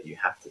remember that you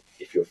have to,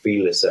 if you're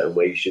feeling a certain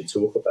way, you should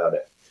talk about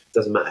it. It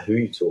doesn't matter who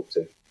you talk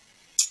to.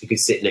 You could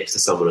sit next to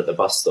someone at the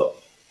bus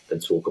stop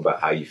and talk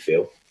about how you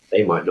feel.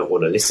 They might not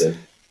want to listen,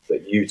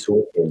 but you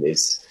talking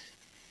is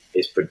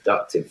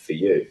productive for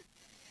you.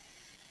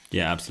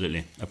 Yeah,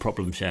 absolutely. A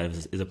problem shared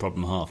is a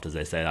problem halved, as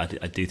they say. I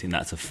do think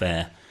that's a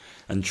fair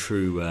and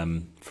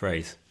true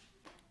phrase.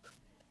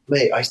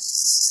 Mate, I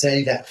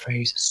say that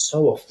phrase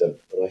so often,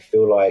 and I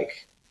feel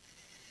like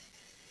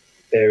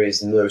there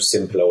is no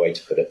simpler way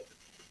to put it.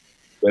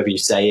 Whether you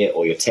say it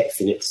or you're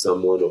texting it to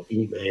someone or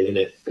emailing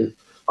it,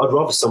 I'd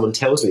rather someone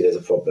tells me there's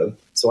a problem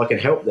so I can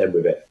help them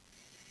with it.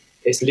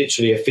 It's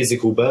literally a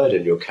physical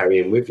burden you're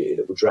carrying with you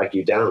that will drag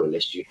you down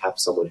unless you have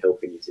someone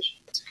helping you to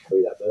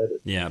carry that burden.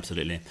 Yeah,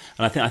 absolutely.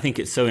 And I think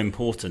it's so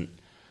important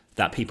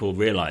that people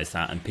realise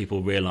that, and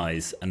people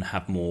realise and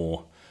have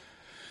more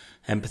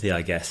empathy,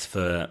 I guess,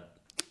 for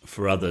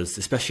others,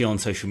 especially on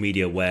social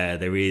media where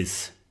there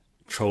is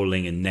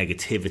trolling and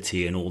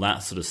negativity and all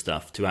that sort of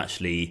stuff, to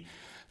actually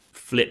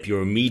flip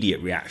your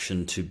immediate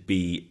reaction to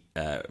be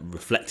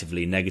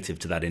reflectively negative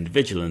to that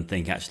individual and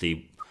think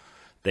actually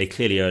they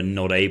clearly are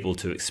not able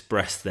to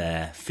express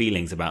their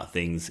feelings about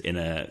things in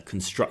a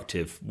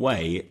constructive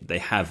way. They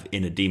have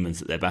inner demons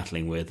that they're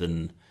battling with,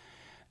 and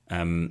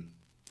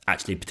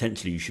actually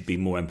potentially you should be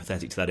more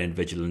empathetic to that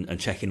individual and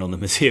check in on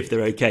them and see if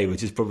they're okay,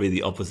 which is probably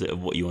the opposite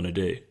of what you want to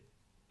do.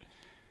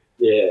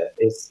 Yeah,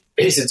 it's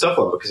a tough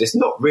one because it's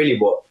not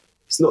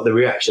the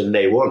reaction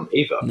they want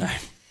either. No.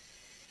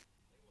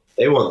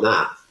 They want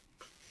that.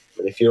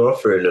 And if you're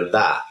offering them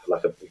that,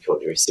 like you can't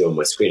really see on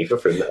my screen, if you're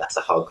offering them that's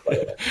a hug, by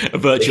the way. A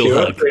virtual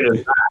hug. If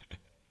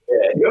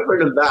you're offering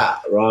them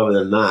that rather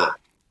than that,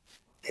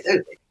 they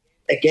don't.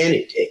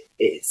 Again,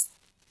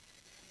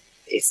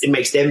 it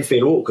makes them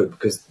feel awkward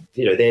because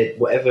they're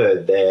whatever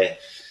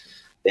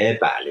they're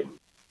battling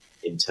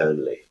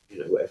internally.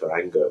 Whatever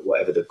anger,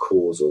 whatever the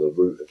cause or the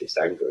root of this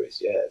anger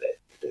is,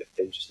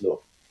 they're just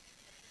not.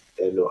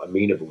 They're not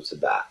amenable to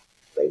that.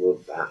 They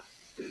want that.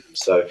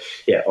 So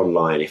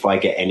online, if I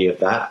get any of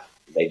that,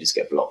 they just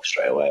get blocked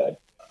straight away.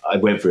 I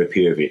went through a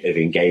period of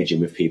engaging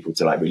with people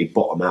to really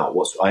bottom out.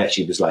 I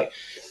actually was like,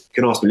 you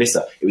can ask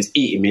Melissa, it was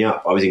eating me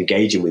up. I was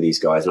engaging with these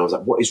guys and I was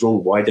like, what is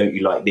wrong? Why don't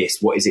you like this?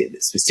 What is it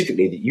that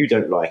specifically that you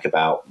don't like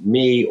about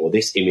me or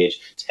this image?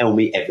 Tell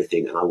me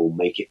everything and I will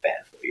make it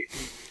better for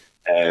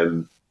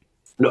you.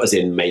 Not as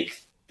in make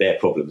their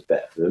problems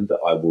better for them, but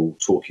I will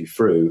talk you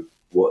through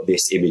what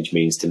this image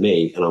means to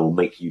me and I will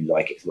make you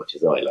like it as much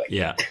as I like it.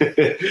 Yeah.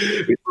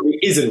 Which probably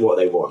isn't what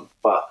they want.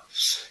 But,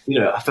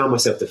 I found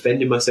myself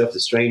defending myself to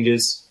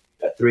strangers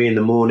at 3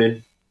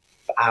 a.m.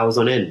 for hours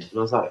on end. And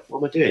I was like, what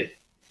am I doing?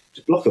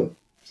 Just block them.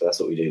 So that's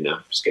what we do now.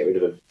 Just get rid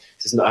of them.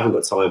 I haven't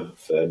got time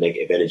for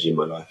negative energy in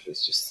my life.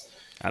 It's just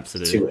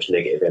absolutely too much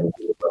negative energy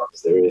in the world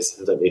as there is.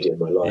 I don't need it in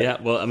my life.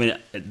 Yeah, well, I mean,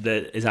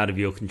 it's out of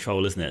your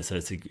control, isn't it? So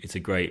it's a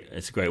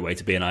great way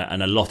to be.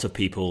 And a lot of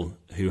people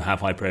who have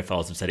high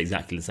profiles have said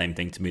exactly the same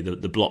thing to me.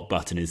 The block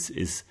button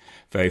is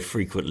very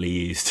frequently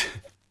used.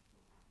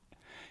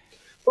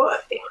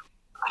 But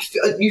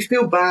you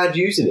feel bad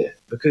using it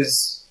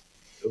because,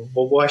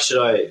 well, why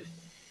should I?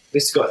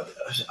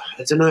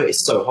 I don't know.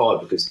 It's so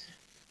hard because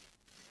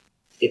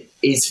it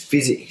is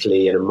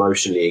physically and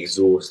emotionally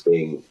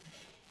exhausting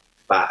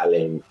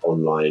battling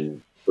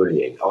online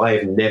bullying. I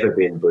have never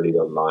been bullied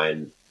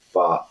online,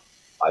 but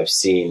I've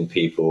seen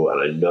people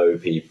and I know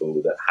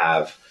people that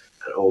have,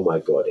 and oh my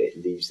God,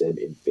 it leaves them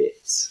in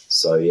bits.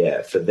 So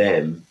yeah, for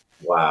them,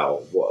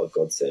 wow, what a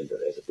godsend that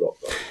there's a block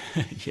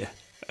button. Yeah.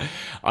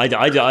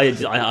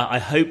 I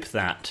hope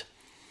that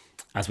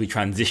as we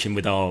transition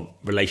with our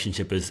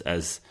relationship as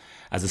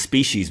a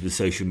species with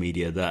social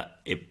media, that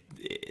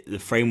the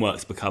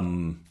frameworks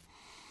become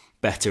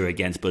better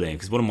against bullying.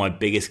 Because one of my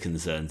biggest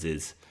concerns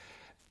is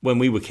when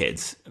we were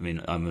kids, I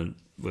mean,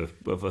 we're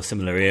of a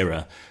similar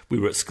era, we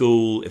were at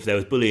school. If there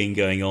was bullying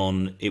going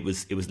on, it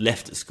was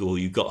left at school.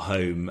 You got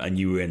home and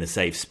you were in a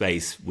safe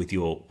space with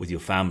your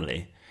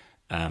family.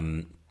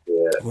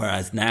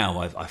 Whereas now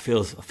I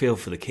feel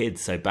for the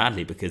kids so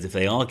badly, because if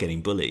they are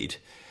getting bullied,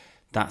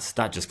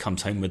 that just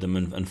comes home with them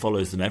and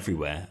follows them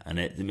everywhere, and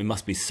it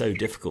must be so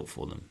difficult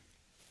for them.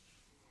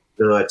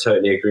 No, I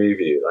totally agree with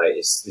you. Like,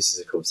 this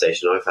is a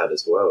conversation I've had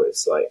as well.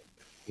 It's like,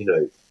 you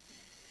know,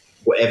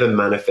 whatever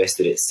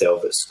manifested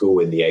itself at school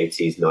in the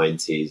 80s,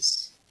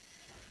 90s,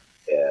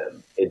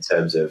 in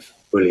terms of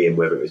bullying,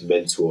 whether it was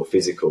mental or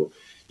physical,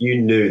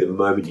 you knew the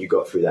moment you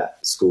got through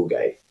that school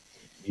gate,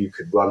 you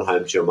could run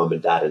home to your mum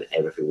and dad and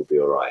everything would be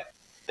all right.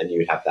 And you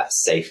would have that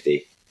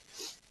safety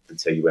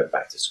until you went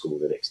back to school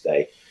the next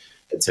day,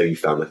 until you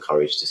found the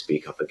courage to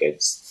speak up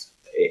against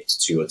it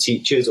to your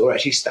teachers, or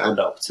actually stand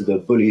up to the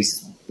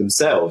bullies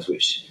themselves,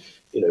 which,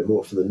 you know, more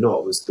often than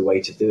not was the way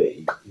to do it.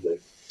 You know,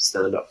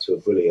 stand up to a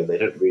bully and they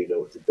don't really know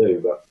what to do.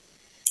 But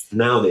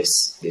now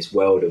this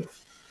world of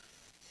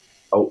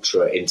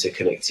ultra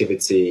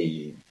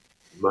interconnectivity,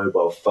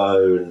 mobile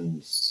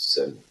phones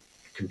and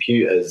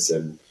computers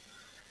and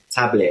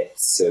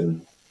tablets,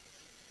 and,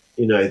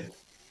 you know,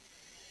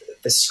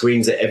 the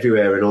screens are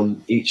everywhere, and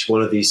on each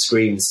one of these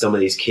screens, some of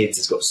these kids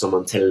has got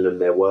someone telling them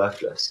they're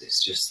worthless.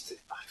 It's just,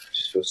 I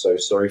just feel so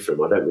sorry for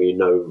them. I don't really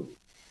know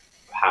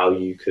how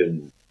you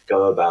can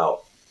go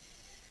about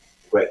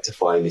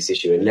rectifying this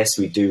issue unless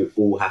we do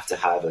all have to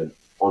have an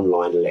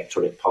online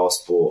electronic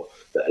passport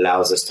that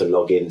allows us to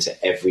log into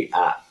every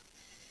app,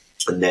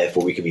 and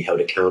therefore we can be held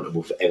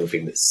accountable for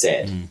everything that's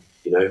said.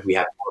 You know, we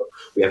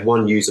have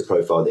one user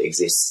profile that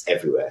exists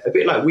everywhere, a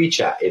bit like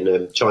WeChat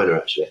in China,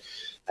 actually,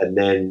 and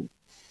then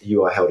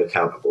you are held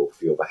accountable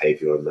for your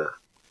behaviour on that.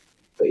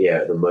 But yeah,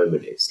 at the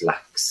moment, it's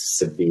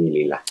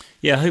severely lacking.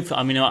 Yeah, hopefully.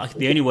 I mean,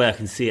 the only way I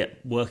can see it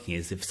working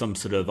is if some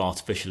sort of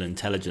artificial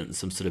intelligence,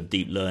 some sort of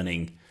deep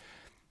learning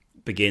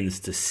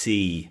begins to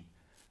see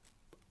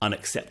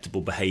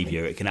unacceptable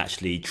behaviour, it can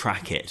actually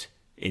track it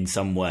in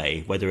some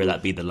way, whether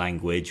that be the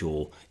language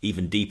or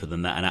even deeper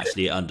than that, and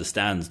actually it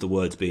understands the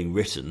words being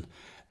written,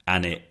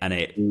 and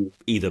it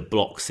either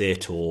blocks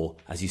it or,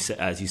 as you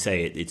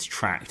say, it's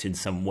tracked in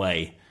some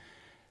way.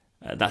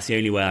 That's the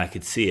only way I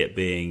could see it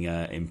being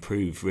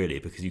improved, really,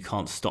 because you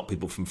can't stop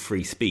people from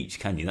free speech,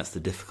 can you? That's the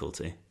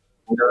difficulty.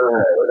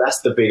 No,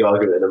 that's the big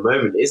argument at the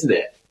moment, isn't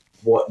it?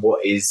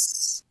 What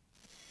is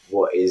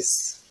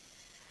what's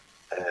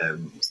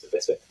the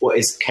best way? What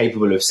is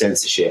capable of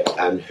censorship,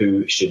 and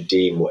who should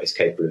deem what is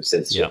capable of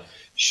censorship? Yeah.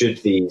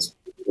 Should these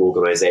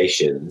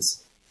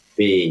organisations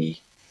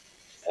be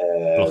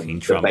blocking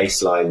the Trump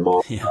baseline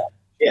marker?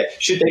 Yeah.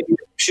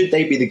 Should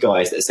they be the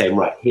guys that are saying,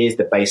 right, here's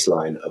the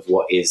baseline of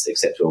what is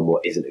acceptable and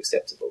what isn't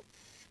acceptable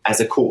as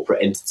a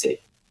corporate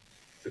entity?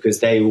 Because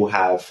they will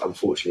have,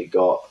 unfortunately,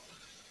 got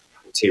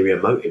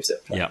ulterior motives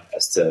at play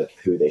as to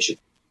who they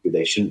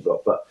shouldn't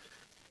block. But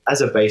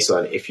as a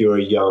baseline, if you're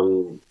a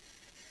young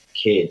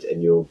kid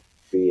and you're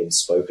being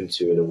spoken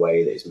to in a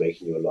way that is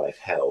making your life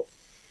hell,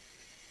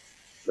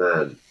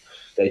 man,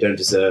 they don't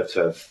deserve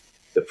to have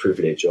the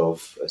privilege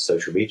of a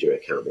social media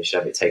account. They should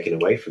have it taken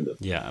away from them.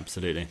 Yeah,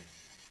 absolutely.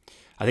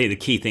 I think the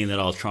key thing that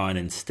I'll try and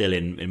instill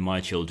in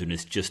my children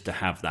is just to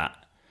have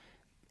that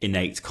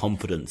innate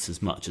confidence as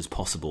much as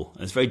possible.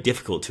 And it's very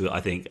difficult to,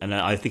 I think, and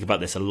I think about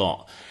this a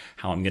lot,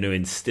 how I'm going to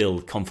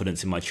instill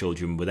confidence in my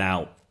children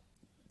without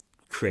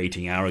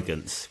creating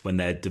arrogance when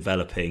they're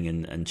developing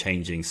and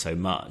changing so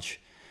much.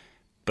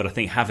 But I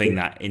think having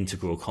that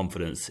integral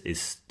confidence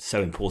is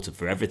so important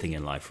for everything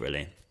in life,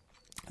 really.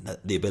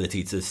 The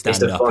ability to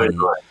stand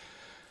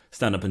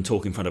up and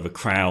talk in front of a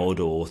crowd,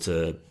 or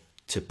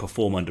to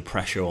perform under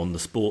pressure on the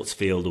sports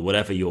field, or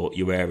whatever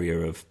your area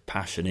of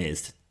passion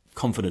is.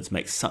 Confidence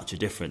makes such a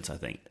difference, I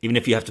think, even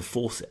if you have to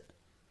force it.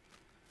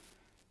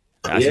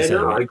 I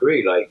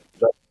agree. Like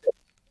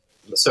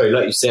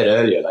you said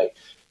earlier, like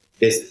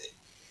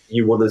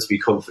you want them to be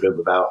confident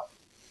without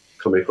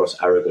coming across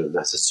arrogant, and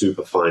that's a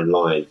super fine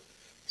line.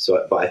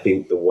 So, but I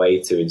think the way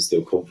to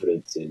instill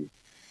confidence in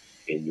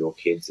your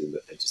kids, and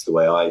just the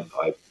way I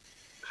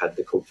had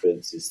the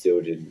confidence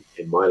instilled in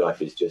my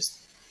life, is just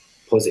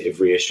positive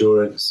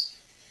reassurance,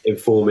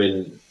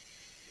 informing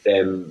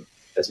them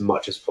as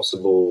much as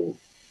possible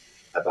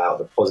about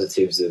the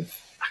positives of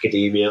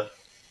academia.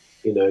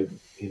 You know,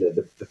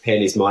 the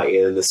pen is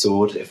mightier than the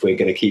sword. If we're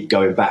going to keep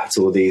going back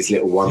to all these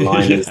little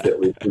one-liners that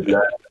we've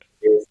learned,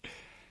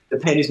 the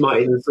pen is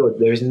mightier than the sword.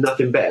 There is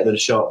nothing better than a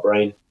sharp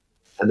brain.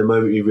 And the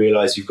moment you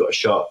realise you've got a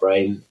sharp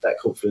brain, that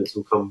confidence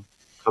will come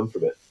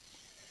from it.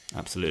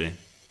 Absolutely.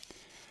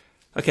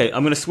 Okay,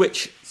 I'm going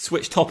to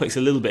switch topics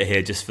a little bit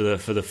here, just for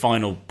the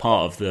final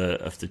part of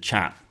the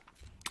chat,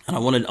 and I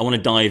want to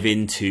dive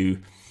into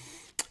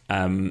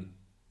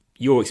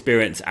your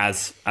experience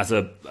as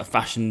a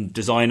fashion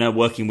designer,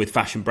 working with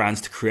fashion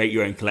brands to create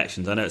your own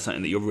collections. I know it's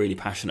something that you're really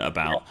passionate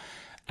about,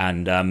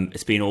 and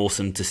it's been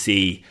awesome to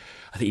see.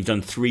 I think you've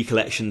done 3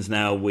 collections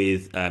now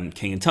with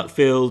King and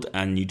Tuckfield,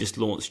 and you just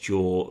launched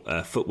your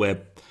footwear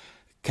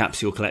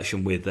capsule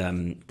collection with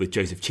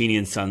Joseph Cheney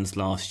and Sons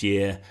last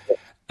year.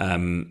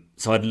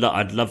 So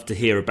I'd love to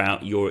hear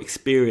about your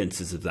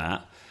experiences of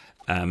that,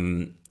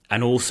 and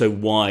also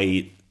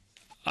why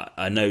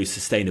I know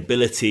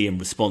sustainability and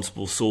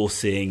responsible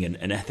sourcing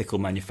and ethical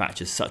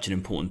manufacture is such an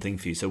important thing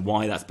for you. So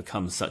why that's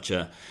become such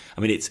a,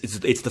 I mean,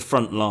 it's the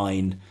front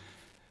line,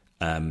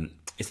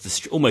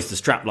 it's almost the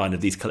strap line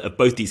of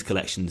both these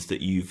collections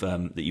that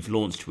you've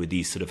launched with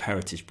these sort of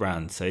heritage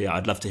brands. So yeah,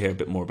 I'd love to hear a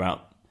bit more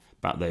about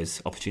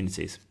those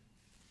opportunities.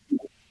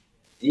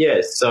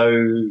 Yeah.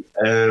 So.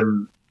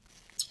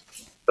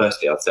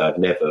 Firstly, I'd say I'd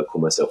never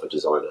call myself a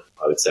designer.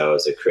 I would say I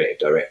was a creative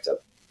director,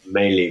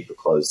 mainly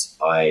because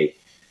I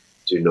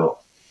do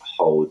not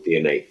hold the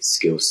innate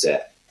skill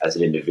set as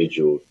an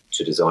individual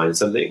to design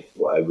something.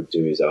 What I would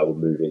do is I will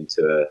move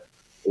into an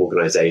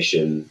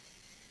organization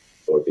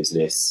or a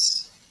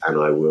business, and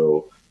I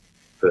will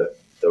put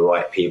the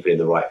right people in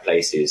the right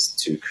places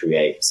to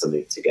create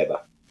something together.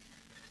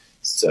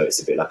 So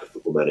it's a bit like a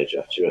football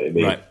manager. Do you know what I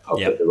mean? Right. I'll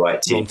put the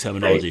right team. Wrong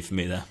terminology for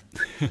me there.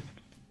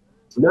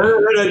 No.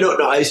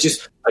 It's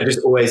just I just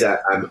always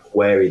am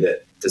wary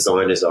that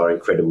designers are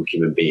incredible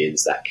human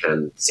beings that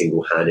can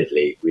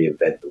single-handedly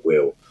reinvent the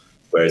wheel,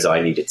 whereas I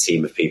need a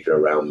team of people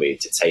around me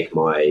to take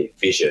my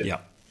vision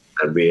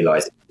and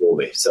realise it for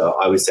me. So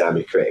I would say I'm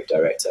a creative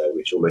director,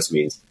 which almost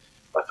means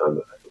like I'm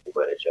a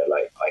football manager.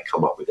 Like I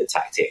come up with the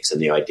tactics and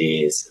the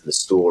ideas and the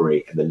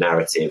story and the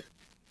narrative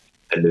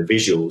and the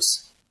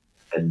visuals,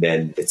 and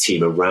then the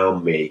team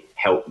around me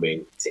help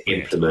me to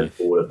implement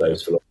all of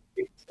those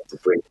philosophies to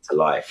bring it to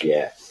life.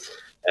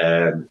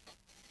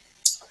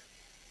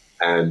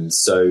 And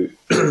so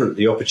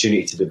the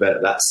opportunity to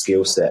develop that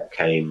skill set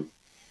came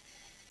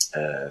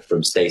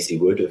from Stacey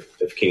Wood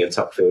of King and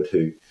Tuckfield,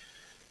 who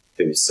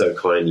so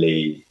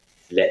kindly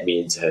let me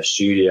into her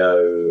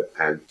studio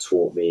and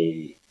taught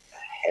me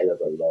a hell of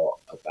a lot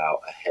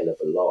about a hell of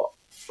a lot,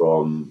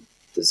 from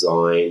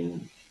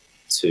design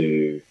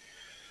to,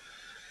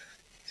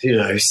 you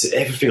know,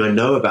 everything I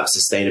know about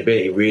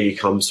sustainability really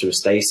comes from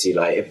Stacey.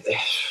 Like,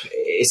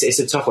 it's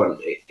a tough one.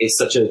 It's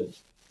such a,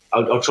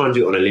 I'll try and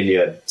do it on a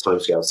linear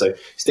timescale. So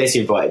Stacey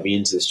invited me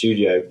into the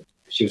studio.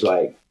 She was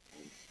like,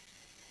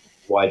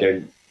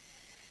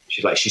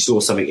 she saw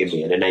something in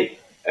me, an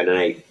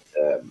innate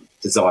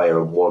desire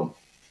and want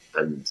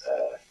and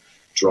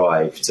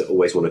drive to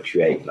always want to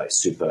create like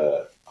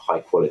super high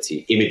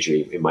quality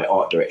imagery in my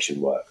art direction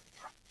work.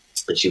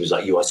 And she was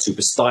like, you are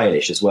super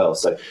stylish as well.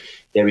 So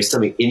there is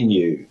something in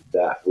you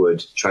that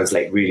would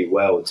translate really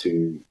well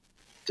to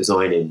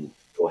designing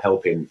or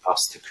helping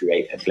us to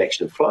create a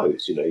collection of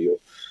clothes. You know,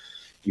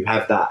 you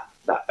have that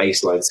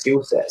baseline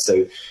skill set.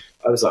 So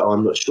I was like,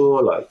 I'm not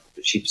sure. Like,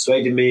 she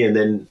persuaded me, and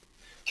then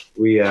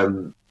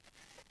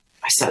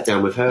I sat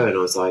down with her, and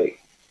I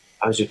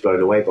was just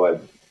blown away by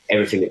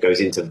everything that goes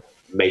into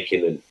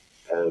making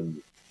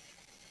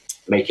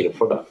a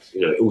product.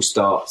 You know, it all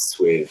starts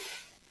with,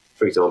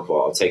 for example,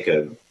 I'll take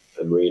a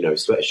merino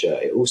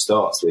sweatshirt. It all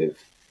starts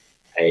with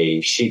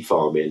a sheep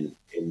farm in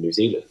New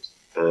Zealand.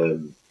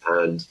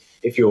 And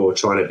if you're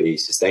trying to be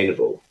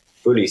sustainable,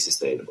 fully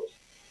sustainable,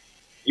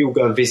 you'll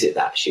go and visit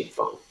that sheep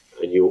farm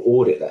and you'll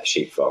audit that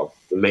sheep farm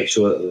and make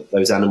sure that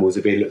those animals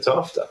are being looked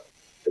after.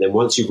 And then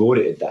once you've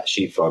audited that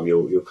sheep farm,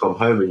 you'll come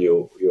home and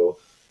you'll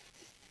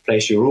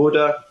place your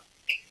order.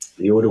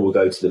 The order will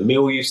go to the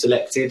mill you've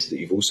selected that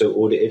you've also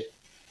audited.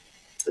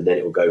 And then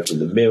it will go from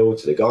the mill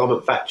to the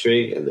garment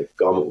factory, and the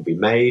garment will be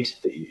made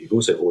that you've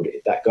also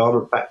audited that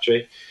garment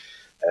factory.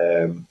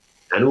 And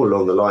all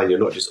along the line, you're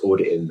not just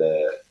auditing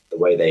the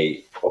way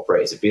they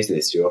operate as a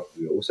business, you're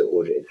also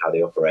auditing how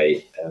they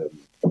operate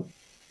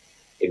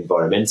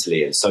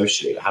environmentally and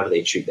socially. How do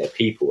they treat their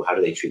people? How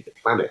do they treat the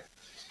planet?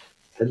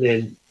 And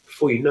then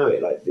before you know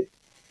it, like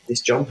this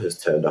jumper's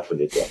turned up on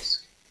your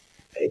desk.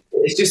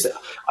 It's just,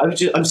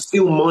 I'm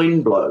still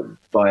mind blown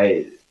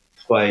by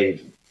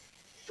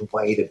the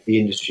way that the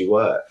industry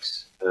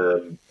works.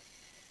 And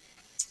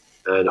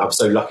I'm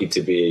so lucky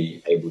to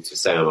be able to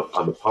say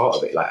I'm a part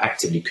of it, like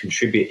actively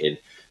contributing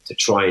to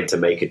trying to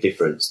make a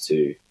difference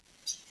to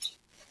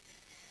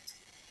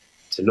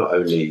not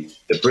only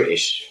the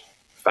British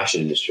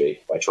fashion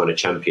industry by trying to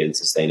champion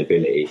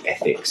sustainability,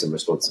 ethics and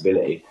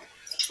responsibility,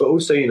 but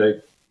also, you know,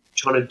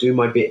 trying to do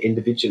my bit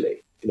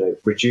individually, you know,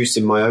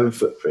 reducing my own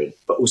footprint,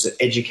 but also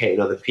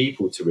educating other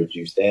people to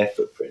reduce their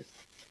footprint.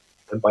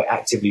 And by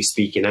actively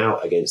speaking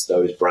out against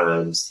those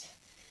brands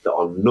that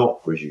are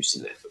not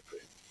reducing their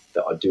footprint,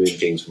 that are doing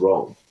things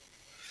wrong.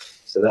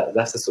 So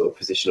that's the sort of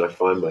position I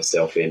find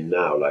myself in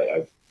now. Like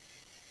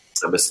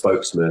I'm a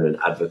spokesman and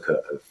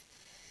advocate of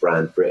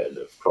Brand Britain,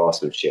 of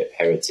craftsmanship,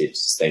 heritage,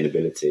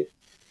 sustainability.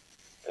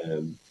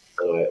 And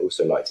and I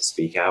also like to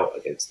speak out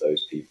against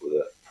those people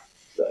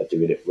that are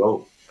doing it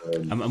wrong.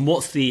 And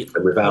what's the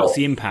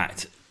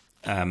impact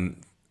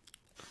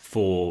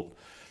for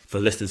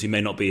listeners who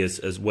may not be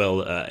as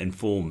well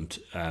informed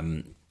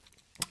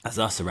as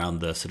us around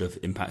the sort of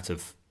impact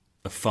of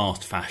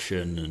fast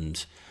fashion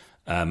and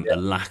a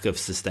lack of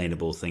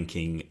sustainable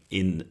thinking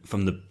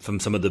from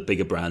some of the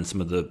bigger brands,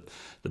 some of the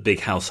big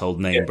household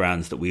name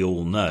brands that we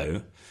all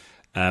know?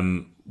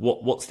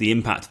 What's the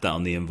impact of that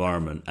on the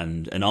environment,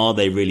 and are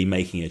they really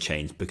making a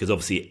change? Because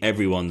obviously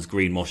everyone's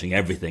greenwashing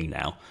everything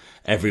now.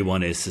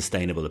 Everyone is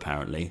sustainable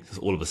apparently,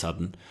 all of a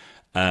sudden.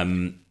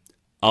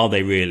 Are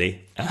they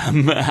really? As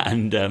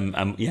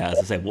I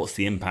say, what's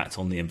the impact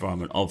on the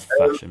environment of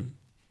fashion?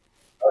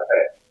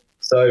 Okay,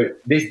 so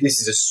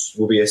this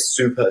will be a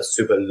super,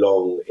 super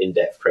long,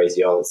 in-depth,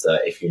 crazy answer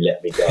if you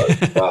let me go,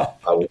 but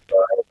I will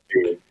try to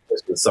be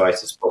as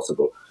concise as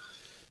possible.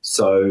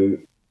 So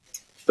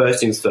first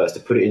things first,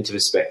 to put it into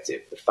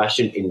perspective, the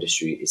fashion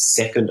industry is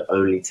second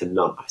only to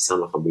none. I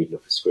sound like I'm reading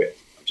off a script.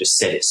 I've just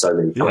said it so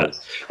many times.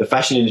 Yeah. The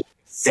fashion industry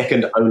is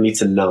second only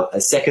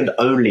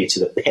to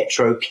the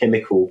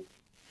petrochemical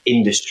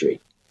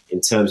industry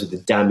in terms of the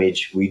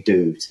damage we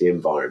do to the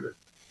environment.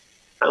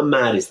 How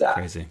mad is that?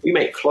 Crazy. We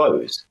make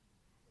clothes,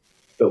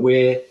 but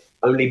we're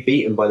only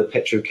beaten by the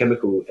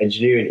petrochemical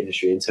engineering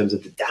industry in terms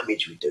of the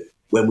damage we do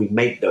when we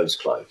make those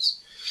clothes.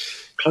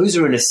 Clothes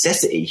are a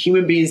necessity.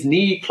 Human beings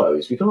need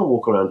clothes. We can't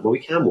walk around. Well, we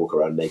can walk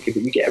around naked,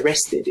 but we get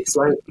arrested. It's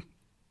like,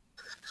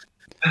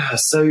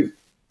 so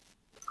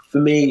for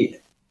me,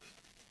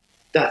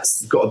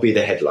 that's got to be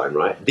the headline,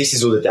 right? This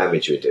is all the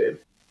damage we're doing.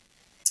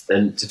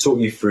 And to talk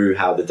you through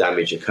how the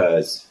damage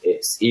occurs,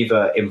 it's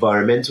either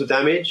environmental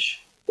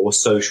damage or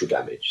social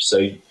damage.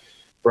 So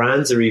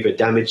brands are either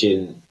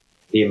damaging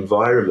the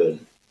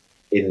environment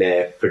in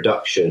their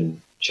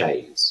production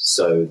chains.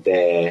 So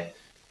they're,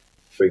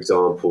 for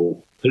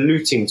example,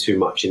 polluting too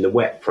much in the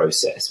wet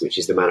process, which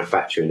is the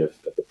manufacturing of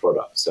the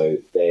product. So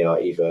they are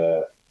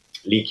either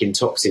leaking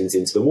toxins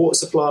into the water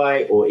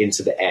supply or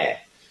into the air,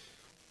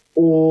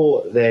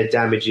 or they're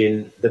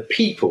damaging the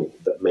people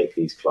that make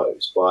these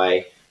clothes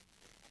by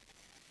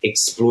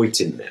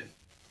exploiting them.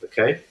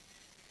 Okay?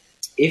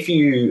 If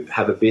you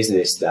have a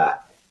business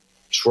that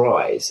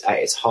tries at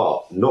its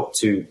heart not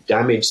to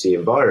damage the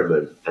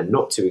environment and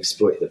not to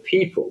exploit the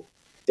people,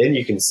 then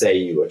you can say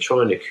you are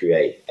trying to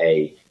create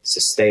a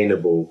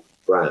sustainable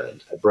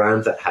brand, a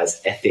brand that has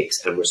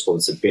ethics and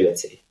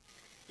responsibility.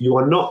 You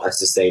are not a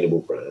sustainable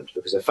brand,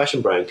 because a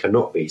fashion brand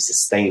cannot be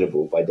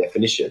sustainable by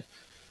definition.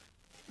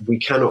 We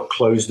cannot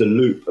close the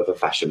loop of a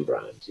fashion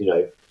brand. You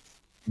know,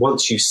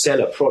 once you sell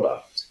a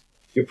product,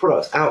 your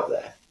product's out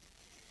there,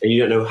 and you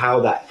don't know how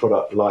that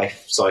product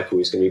life cycle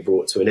is going to be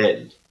brought to an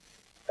end.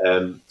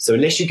 So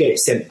unless you get it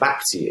sent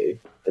back to you,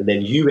 and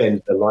then you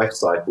end the life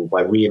cycle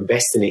by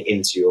reinvesting it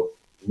into your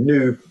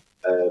new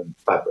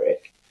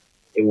fabric,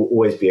 it will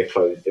always be it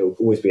will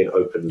always be an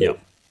open loop. Yeah.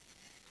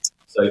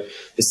 So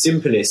the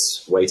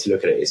simplest way to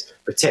look at it is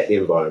protect the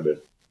environment,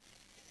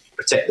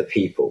 protect the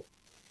people,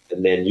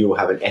 and then you will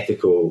have an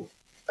ethical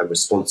and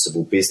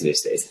responsible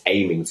business that is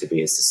aiming to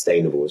be as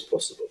sustainable as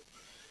possible.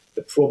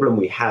 The problem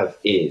we have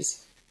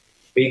is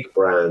big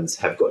brands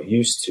have got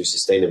used to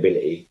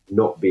sustainability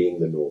not being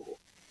the normal.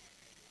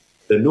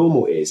 The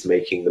normal is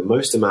making the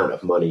most amount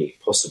of money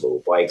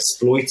possible by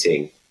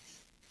exploiting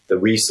the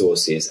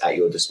resources at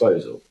your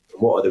disposal.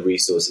 And what are the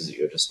resources at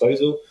your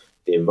disposal?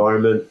 The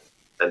environment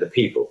and the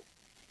people.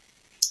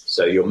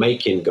 So you're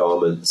making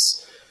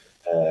garments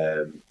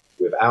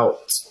without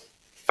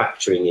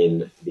factoring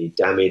in the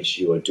damage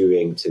you are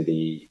doing to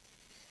the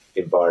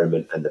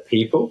environment and the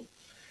people,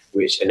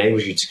 which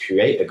enables you to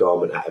create a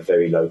garment at a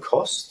very low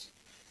cost.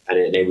 And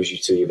it enables you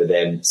to either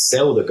then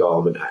sell the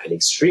garment at an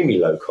extremely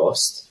low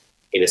cost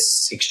in an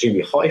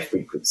extremely high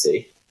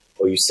frequency,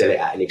 or you sell it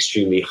at an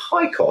extremely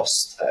high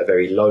cost at a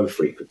very low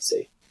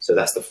frequency. So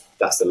that's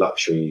the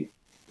luxury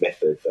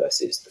method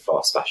versus the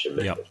fast fashion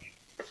method.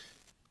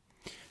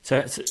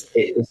 Yep.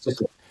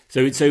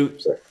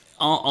 So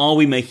are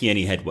we making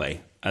any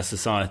headway as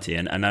society?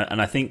 And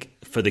I think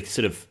for the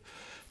sort of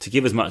to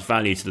give as much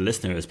value to the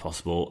listener as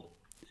possible,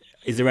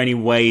 is there any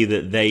way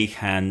that they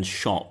can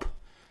shop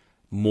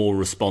more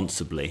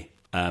responsibly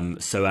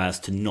so as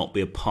to not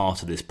be a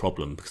part of this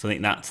problem? Because I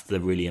think that's the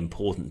really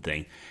important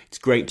thing. It's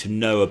great to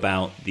know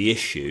about the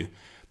issue,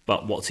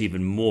 but what's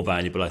even more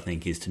valuable, I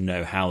think, is to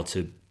know how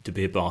to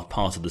be a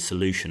part of the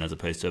solution as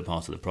opposed to a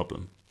part of the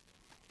problem.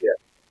 Yeah.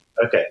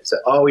 Okay. So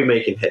are we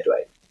making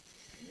headway?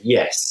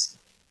 Yes,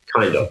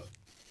 kind of.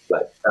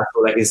 Like, that's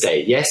all I can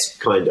say. Yes,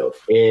 kind of.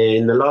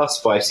 In the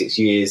last 5-6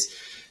 years,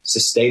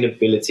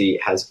 sustainability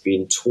has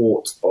been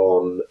taught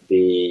on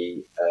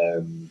the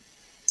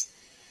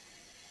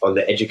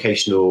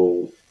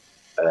educational.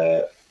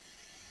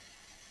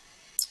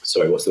 What's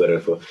the word I'm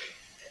looking for?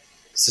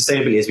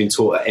 Sustainability has been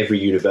taught at every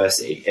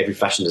university. Every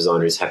fashion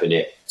designer is having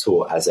it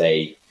taught as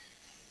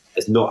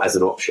not as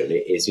an option.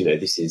 It is,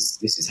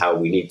 this is how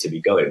we need to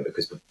be going,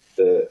 because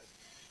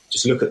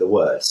just look at the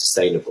word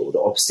sustainable. The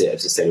opposite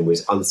of sustainable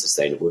is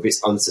unsustainable. If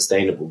it's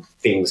unsustainable,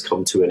 things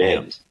come to an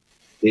end.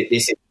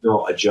 This is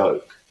not a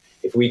joke.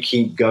 If we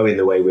keep going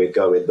the way we're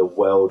going, the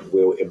world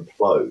will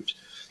implode.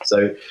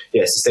 So,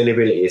 yeah,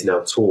 sustainability is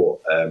now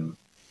taught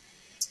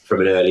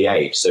from an early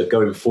age. So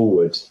going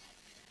forward,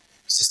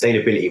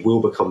 sustainability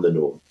will become the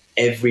norm.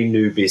 Every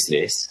new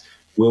business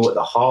will, at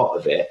the heart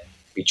of it,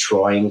 be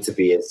trying to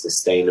be as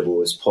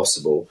sustainable as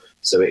possible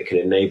so it can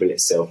enable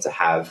itself to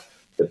have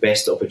the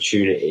best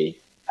opportunity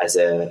as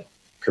a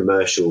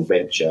commercial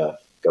venture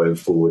going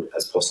forward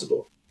as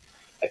possible.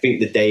 I think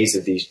the days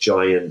of these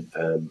giant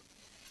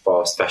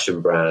fast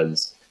fashion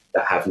brands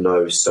that have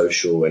no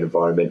social and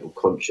environmental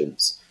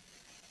conscience,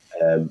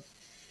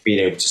 being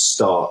able to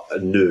start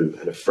anew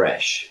and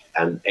afresh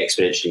and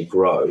exponentially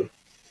grow,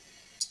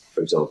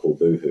 for example,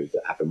 Boohoo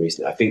that happened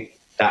recently, I think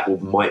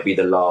that might be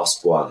the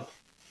last one.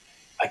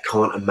 I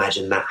can't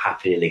imagine that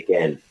happening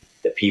again,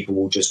 that people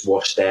will just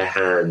wash their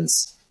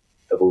hands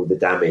of all the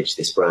damage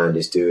this brand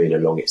is doing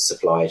along its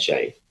supply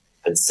chain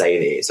and say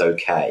that it's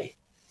okay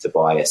to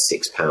buy a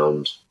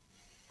 £6,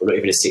 or not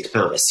even a £6,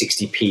 a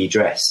 60p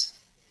dress.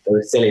 They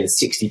were selling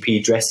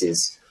 60p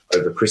dresses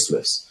over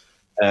Christmas.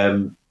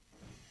 And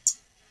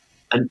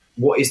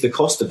what is the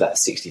cost of that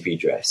 60p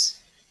dress?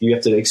 You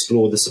have to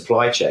explore the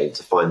supply chain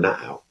to find that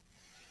out.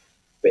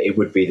 But it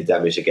would be the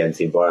damage against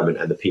the environment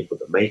and the people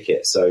that make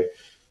it. So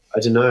I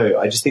don't know.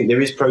 I just think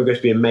there is progress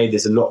being made.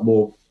 There's a lot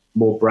more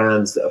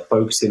brands that are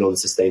focusing on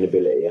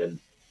sustainability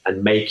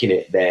and making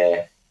it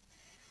their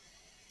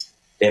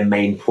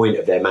main point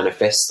of their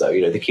manifesto.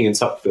 You know, the King and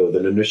Tuckfield, the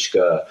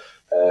Nanushka,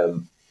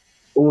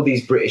 all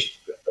these British,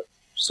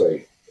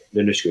 sorry,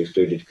 Nanushka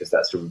excluded because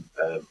that's from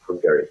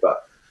Hungary,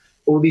 but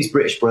all these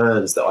British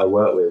brands that I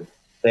work with,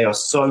 they are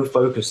so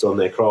focused on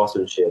their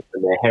craftsmanship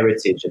and their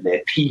heritage and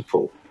their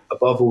people,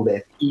 above all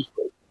their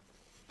people,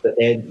 that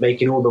they're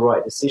making all the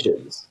right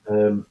decisions.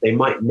 They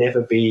might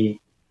never be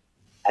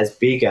as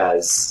big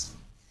as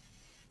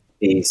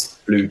these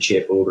blue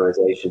chip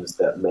organizations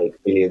that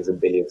make billions and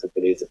billions and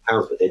billions of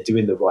pounds, but they're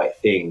doing the right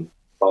thing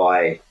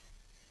by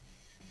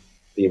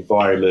the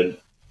environment,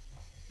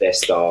 their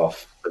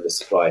staff, and the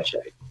supply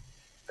chain.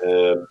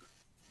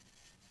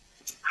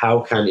 How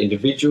can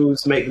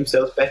individuals make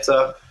themselves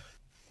better?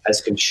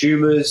 As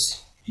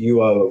consumers,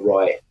 you have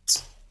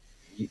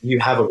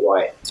a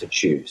right to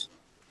choose.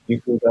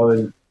 You can go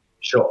and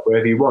shop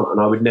wherever you want,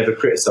 and I would never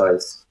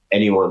criticize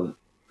anyone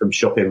from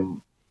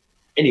shopping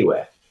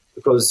anywhere,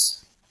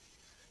 because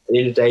at the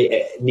end of the day,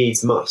 it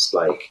needs must.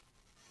 Like,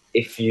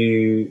 if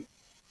you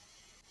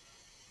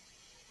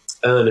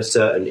earn a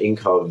certain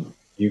income,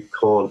 you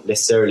can't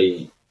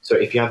necessarily. So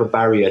if you have a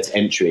barrier to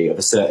entry of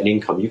a certain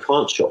income, you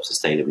can't shop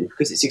sustainably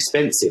because it's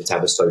expensive to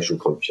have a social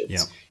conscience.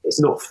 Yeah. It's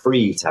not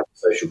free to have a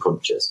social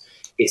conscience.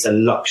 It's a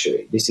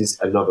luxury. This is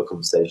another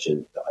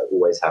conversation that I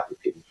always have with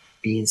people.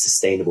 Being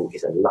sustainable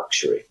is a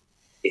luxury.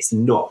 It's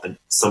not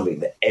something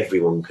that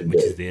everyone can do.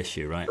 Which is the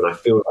issue, right? And I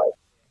feel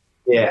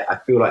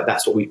like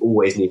that's what we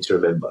always need to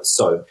remember.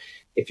 So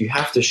if you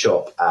have to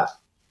shop at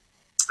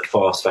a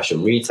fast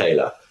fashion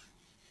retailer,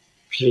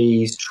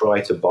 please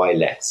try to buy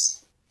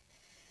less,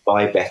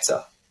 buy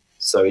better.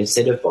 So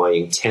instead of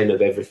buying 10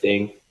 of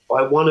everything,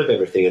 buy one of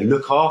everything and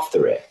look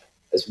after it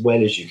as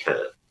well as you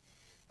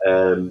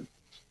can.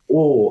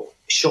 Or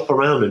shop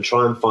around and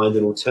try and find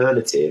an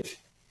alternative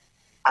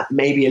at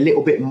maybe a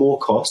little bit more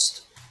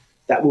cost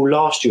that will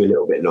last you a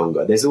little bit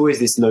longer. There's always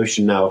this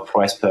notion now of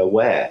price per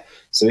wear.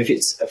 So if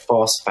it's a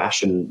fast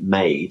fashion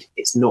made,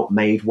 it's not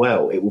made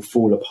well. It will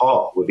fall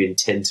apart within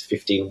 10 to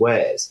 15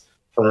 wears.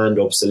 Planned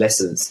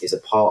obsolescence is a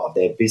part of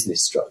their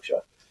business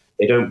structure.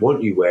 They don't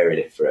want you wearing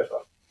it forever.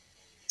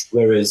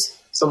 Whereas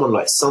someone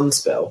like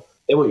Sunspell,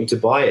 they want you to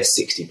buy a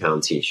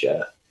 £60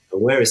 t-shirt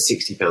and wear a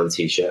 £60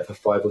 t-shirt for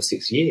 5 or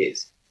 6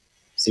 years.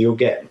 So you'll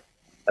get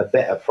a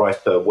better price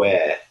per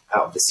wear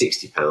out of the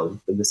 £60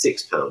 than the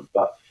 £6.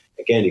 But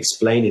again,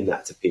 explaining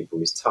that to people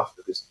is tough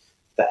because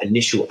that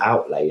initial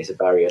outlay is a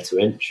barrier to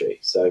entry.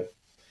 So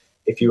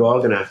if you are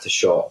going to have to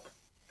shop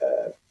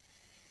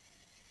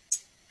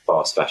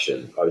fast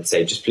fashion, I would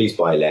say just please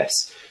buy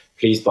less.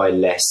 Please buy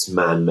less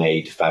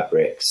man-made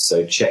fabrics.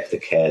 So check the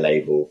care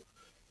label.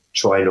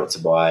 Try not to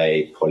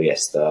buy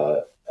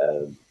polyester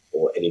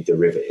or any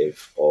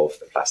derivative of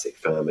the plastic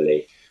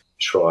family.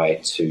 Try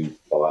to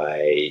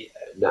buy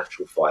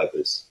natural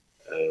fibres,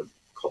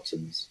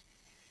 cottons,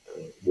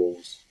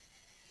 wools,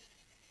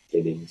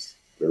 linens,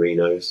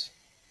 merinos,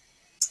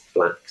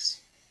 flax.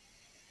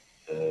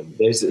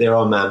 There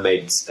are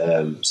man-made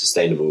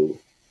sustainable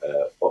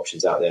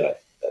options out there,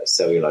 like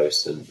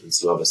cellulose and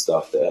some other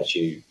stuff that are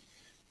actually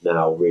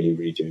now really,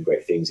 really doing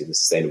great things in the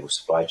sustainable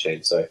supply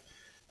chain. So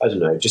I don't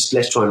know, just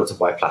let's try not to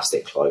buy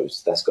plastic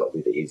clothes. That's got to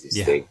be the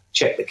easiest thing.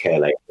 Check the care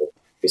label.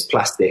 If it's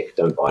plastic,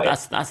 don't buy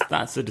it.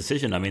 That's the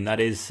decision. I mean, that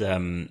is...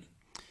 I'm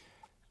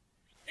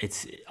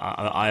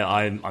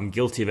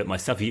guilty of it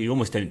myself. You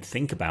almost don't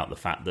think about the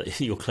fact that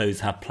your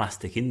clothes have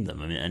plastic in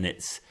them. I mean, and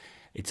it's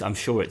I'm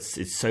sure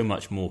it's so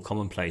much more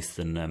commonplace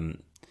than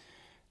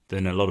a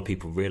lot of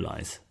people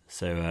realise.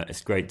 So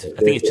it's great.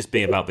 I think it's just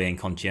about being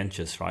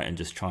conscientious, right, and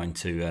just trying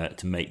to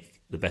make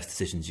best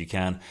decisions you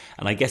can.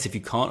 And I guess if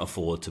you can't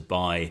afford to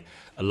buy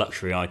a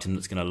luxury item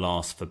that's going to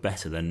last for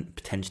better, then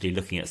potentially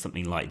looking at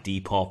something like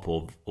Depop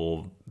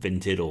or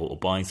Vinted or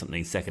buying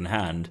something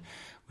secondhand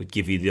would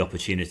give you the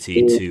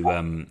opportunity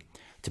to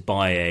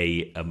buy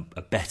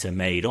a better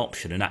made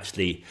option and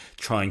actually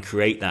try and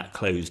create that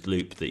closed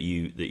loop that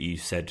you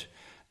said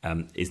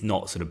is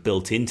not sort of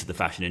built into the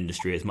fashion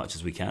industry as much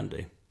as we can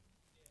do.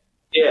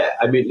 Yeah,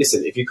 I mean,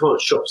 listen, if you can't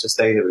shop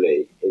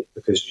sustainably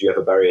because you have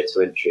a barrier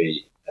to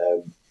entry,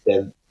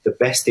 then the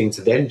best thing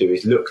to then do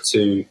is look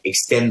to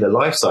extend the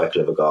life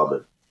cycle of a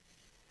garment.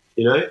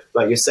 You know,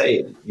 like you're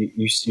saying,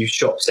 you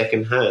shop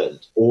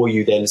secondhand, or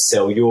you then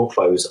sell your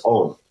clothes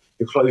on.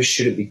 Your clothes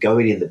shouldn't be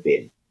going in the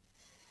bin.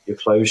 Your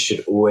clothes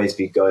should always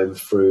be going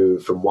through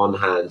from one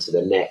hand to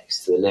the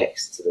next, to the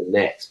next, to the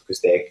next, because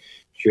they're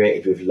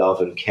created with love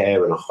and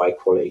care and a high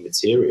quality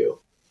material.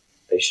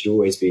 They should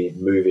always be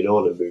moving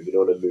on and moving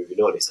on and moving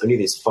on. It's only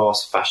this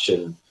fast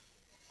fashion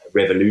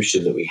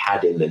revolution that we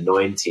had in the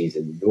 90s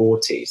and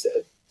noughties that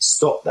have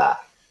stopped that.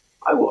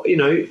 Do you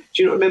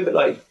not remember,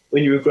 like,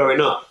 when you were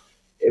growing up,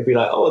 it'd be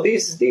like, oh,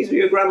 these were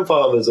your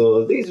grandfathers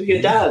or these were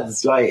your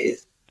dads. Like,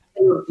 it's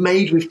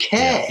made with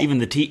care. Yeah. Even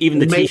the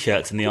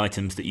t-shirts and the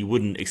items that you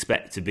wouldn't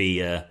expect to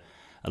be a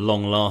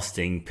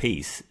long-lasting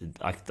piece.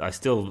 I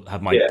still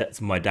have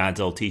my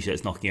dad's old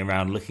t-shirts knocking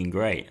around looking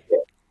great. Yeah.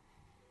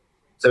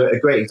 So a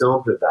great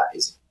example of that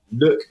is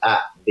look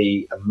at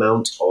the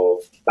amount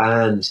of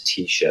band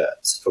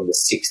T-shirts from the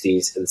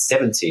 60s and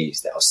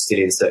 70s that are still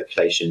in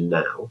circulation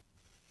now.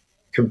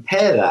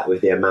 Compare that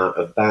with the amount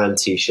of band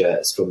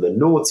T-shirts from the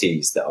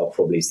noughties that are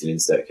probably still in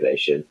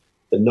circulation.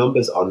 The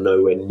numbers are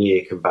nowhere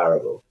near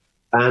comparable.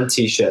 Band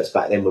T-shirts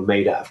back then were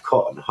made out of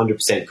cotton,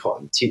 100%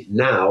 cotton.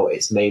 Now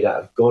it's made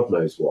out of God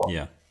knows what.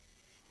 Yeah.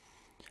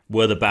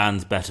 Were the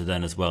bands better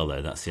then as well,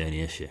 though? That's the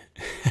only issue.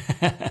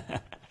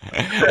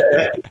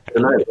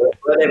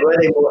 Were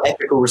they more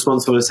ethical,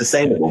 responsible, and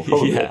sustainable?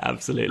 Probably. Yeah,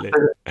 absolutely.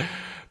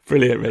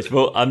 Brilliant, Rich.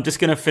 Well, I'm just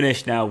going to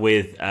finish now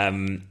with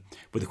a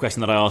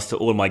question that I asked to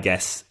all my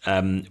guests,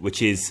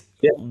 which is,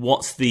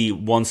 what's the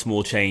one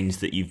small change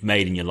that you've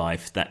made in your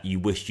life that you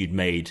wished you'd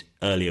made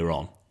earlier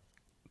on?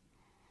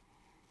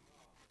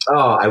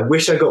 Oh, I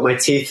wish I got my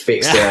teeth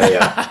fixed earlier.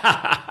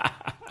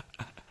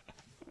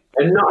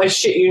 And I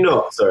shit you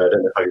not. Sorry, I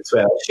don't know if I can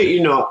swear. I shit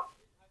you not.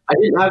 I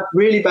didn't have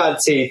really bad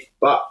teeth,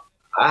 but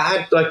I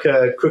had like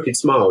a crooked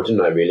smile,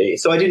 didn't I, really?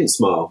 So I didn't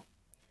smile.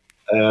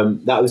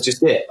 That was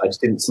just it. I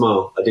just didn't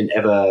smile. I didn't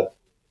ever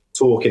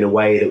talk in a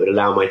way that would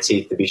allow my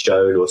teeth to be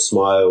shown or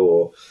smile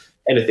or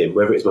anything,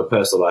 whether it's my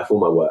personal life or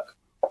my work.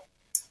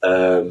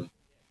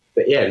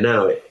 But yeah,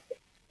 now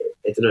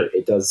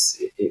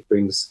it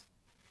brings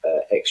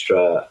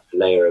extra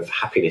layer of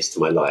happiness to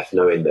my life,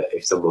 knowing that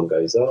if someone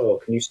goes, oh,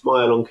 can you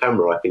smile on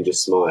camera? I can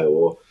just smile,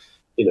 or,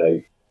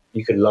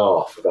 you can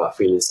laugh without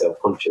feeling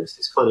self-conscious.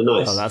 It's kind of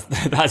nice.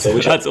 Oh,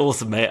 that's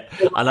awesome, mate.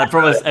 And I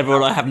promise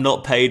everyone I have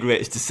not paid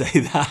Rich to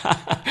say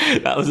that.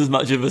 That was as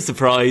much of a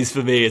surprise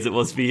for me as it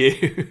was for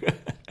you.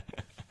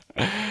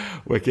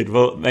 Wicked.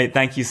 Well, mate,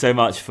 thank you so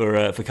much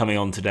for coming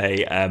on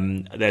today.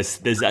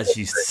 There's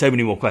actually so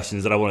many more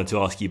questions that I wanted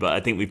to ask you, but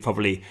I think we've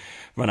probably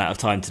run out of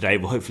time today.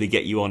 We'll hopefully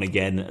get you on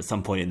again at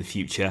some point in the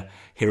future,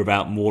 hear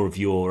about more of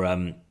your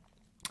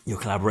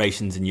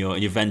collaborations and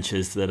your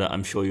ventures that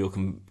I'm sure you'll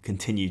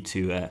continue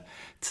to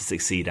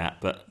succeed at.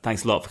 But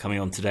thanks a lot for coming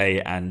on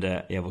today, and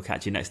we'll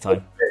catch you next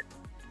time.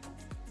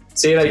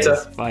 See you later.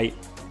 Cheers. Bye.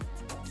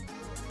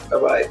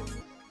 Bye-bye.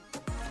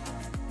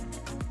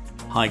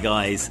 Hi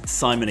guys,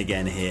 Simon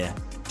again here.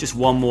 Just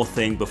one more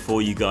thing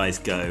before you guys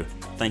go.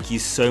 Thank you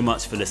so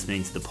much for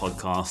listening to the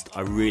podcast.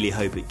 I really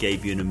hope it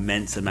gave you an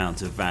immense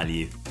amount of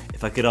value.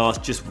 If I could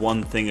ask just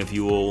one thing of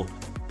you all,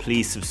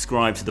 please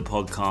subscribe to the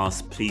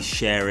podcast, please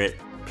share it,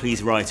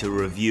 please write a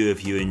review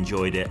if you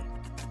enjoyed it.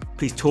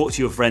 Please talk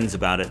to your friends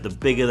about it. The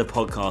bigger the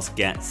podcast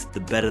gets, the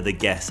better the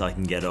guests I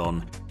can get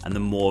on, and the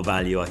more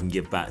value I can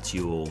give back to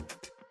you all.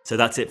 So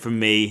that's it from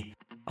me.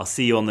 I'll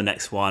see you on the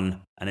next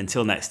one, and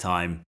until next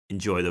time,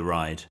 enjoy the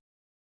ride.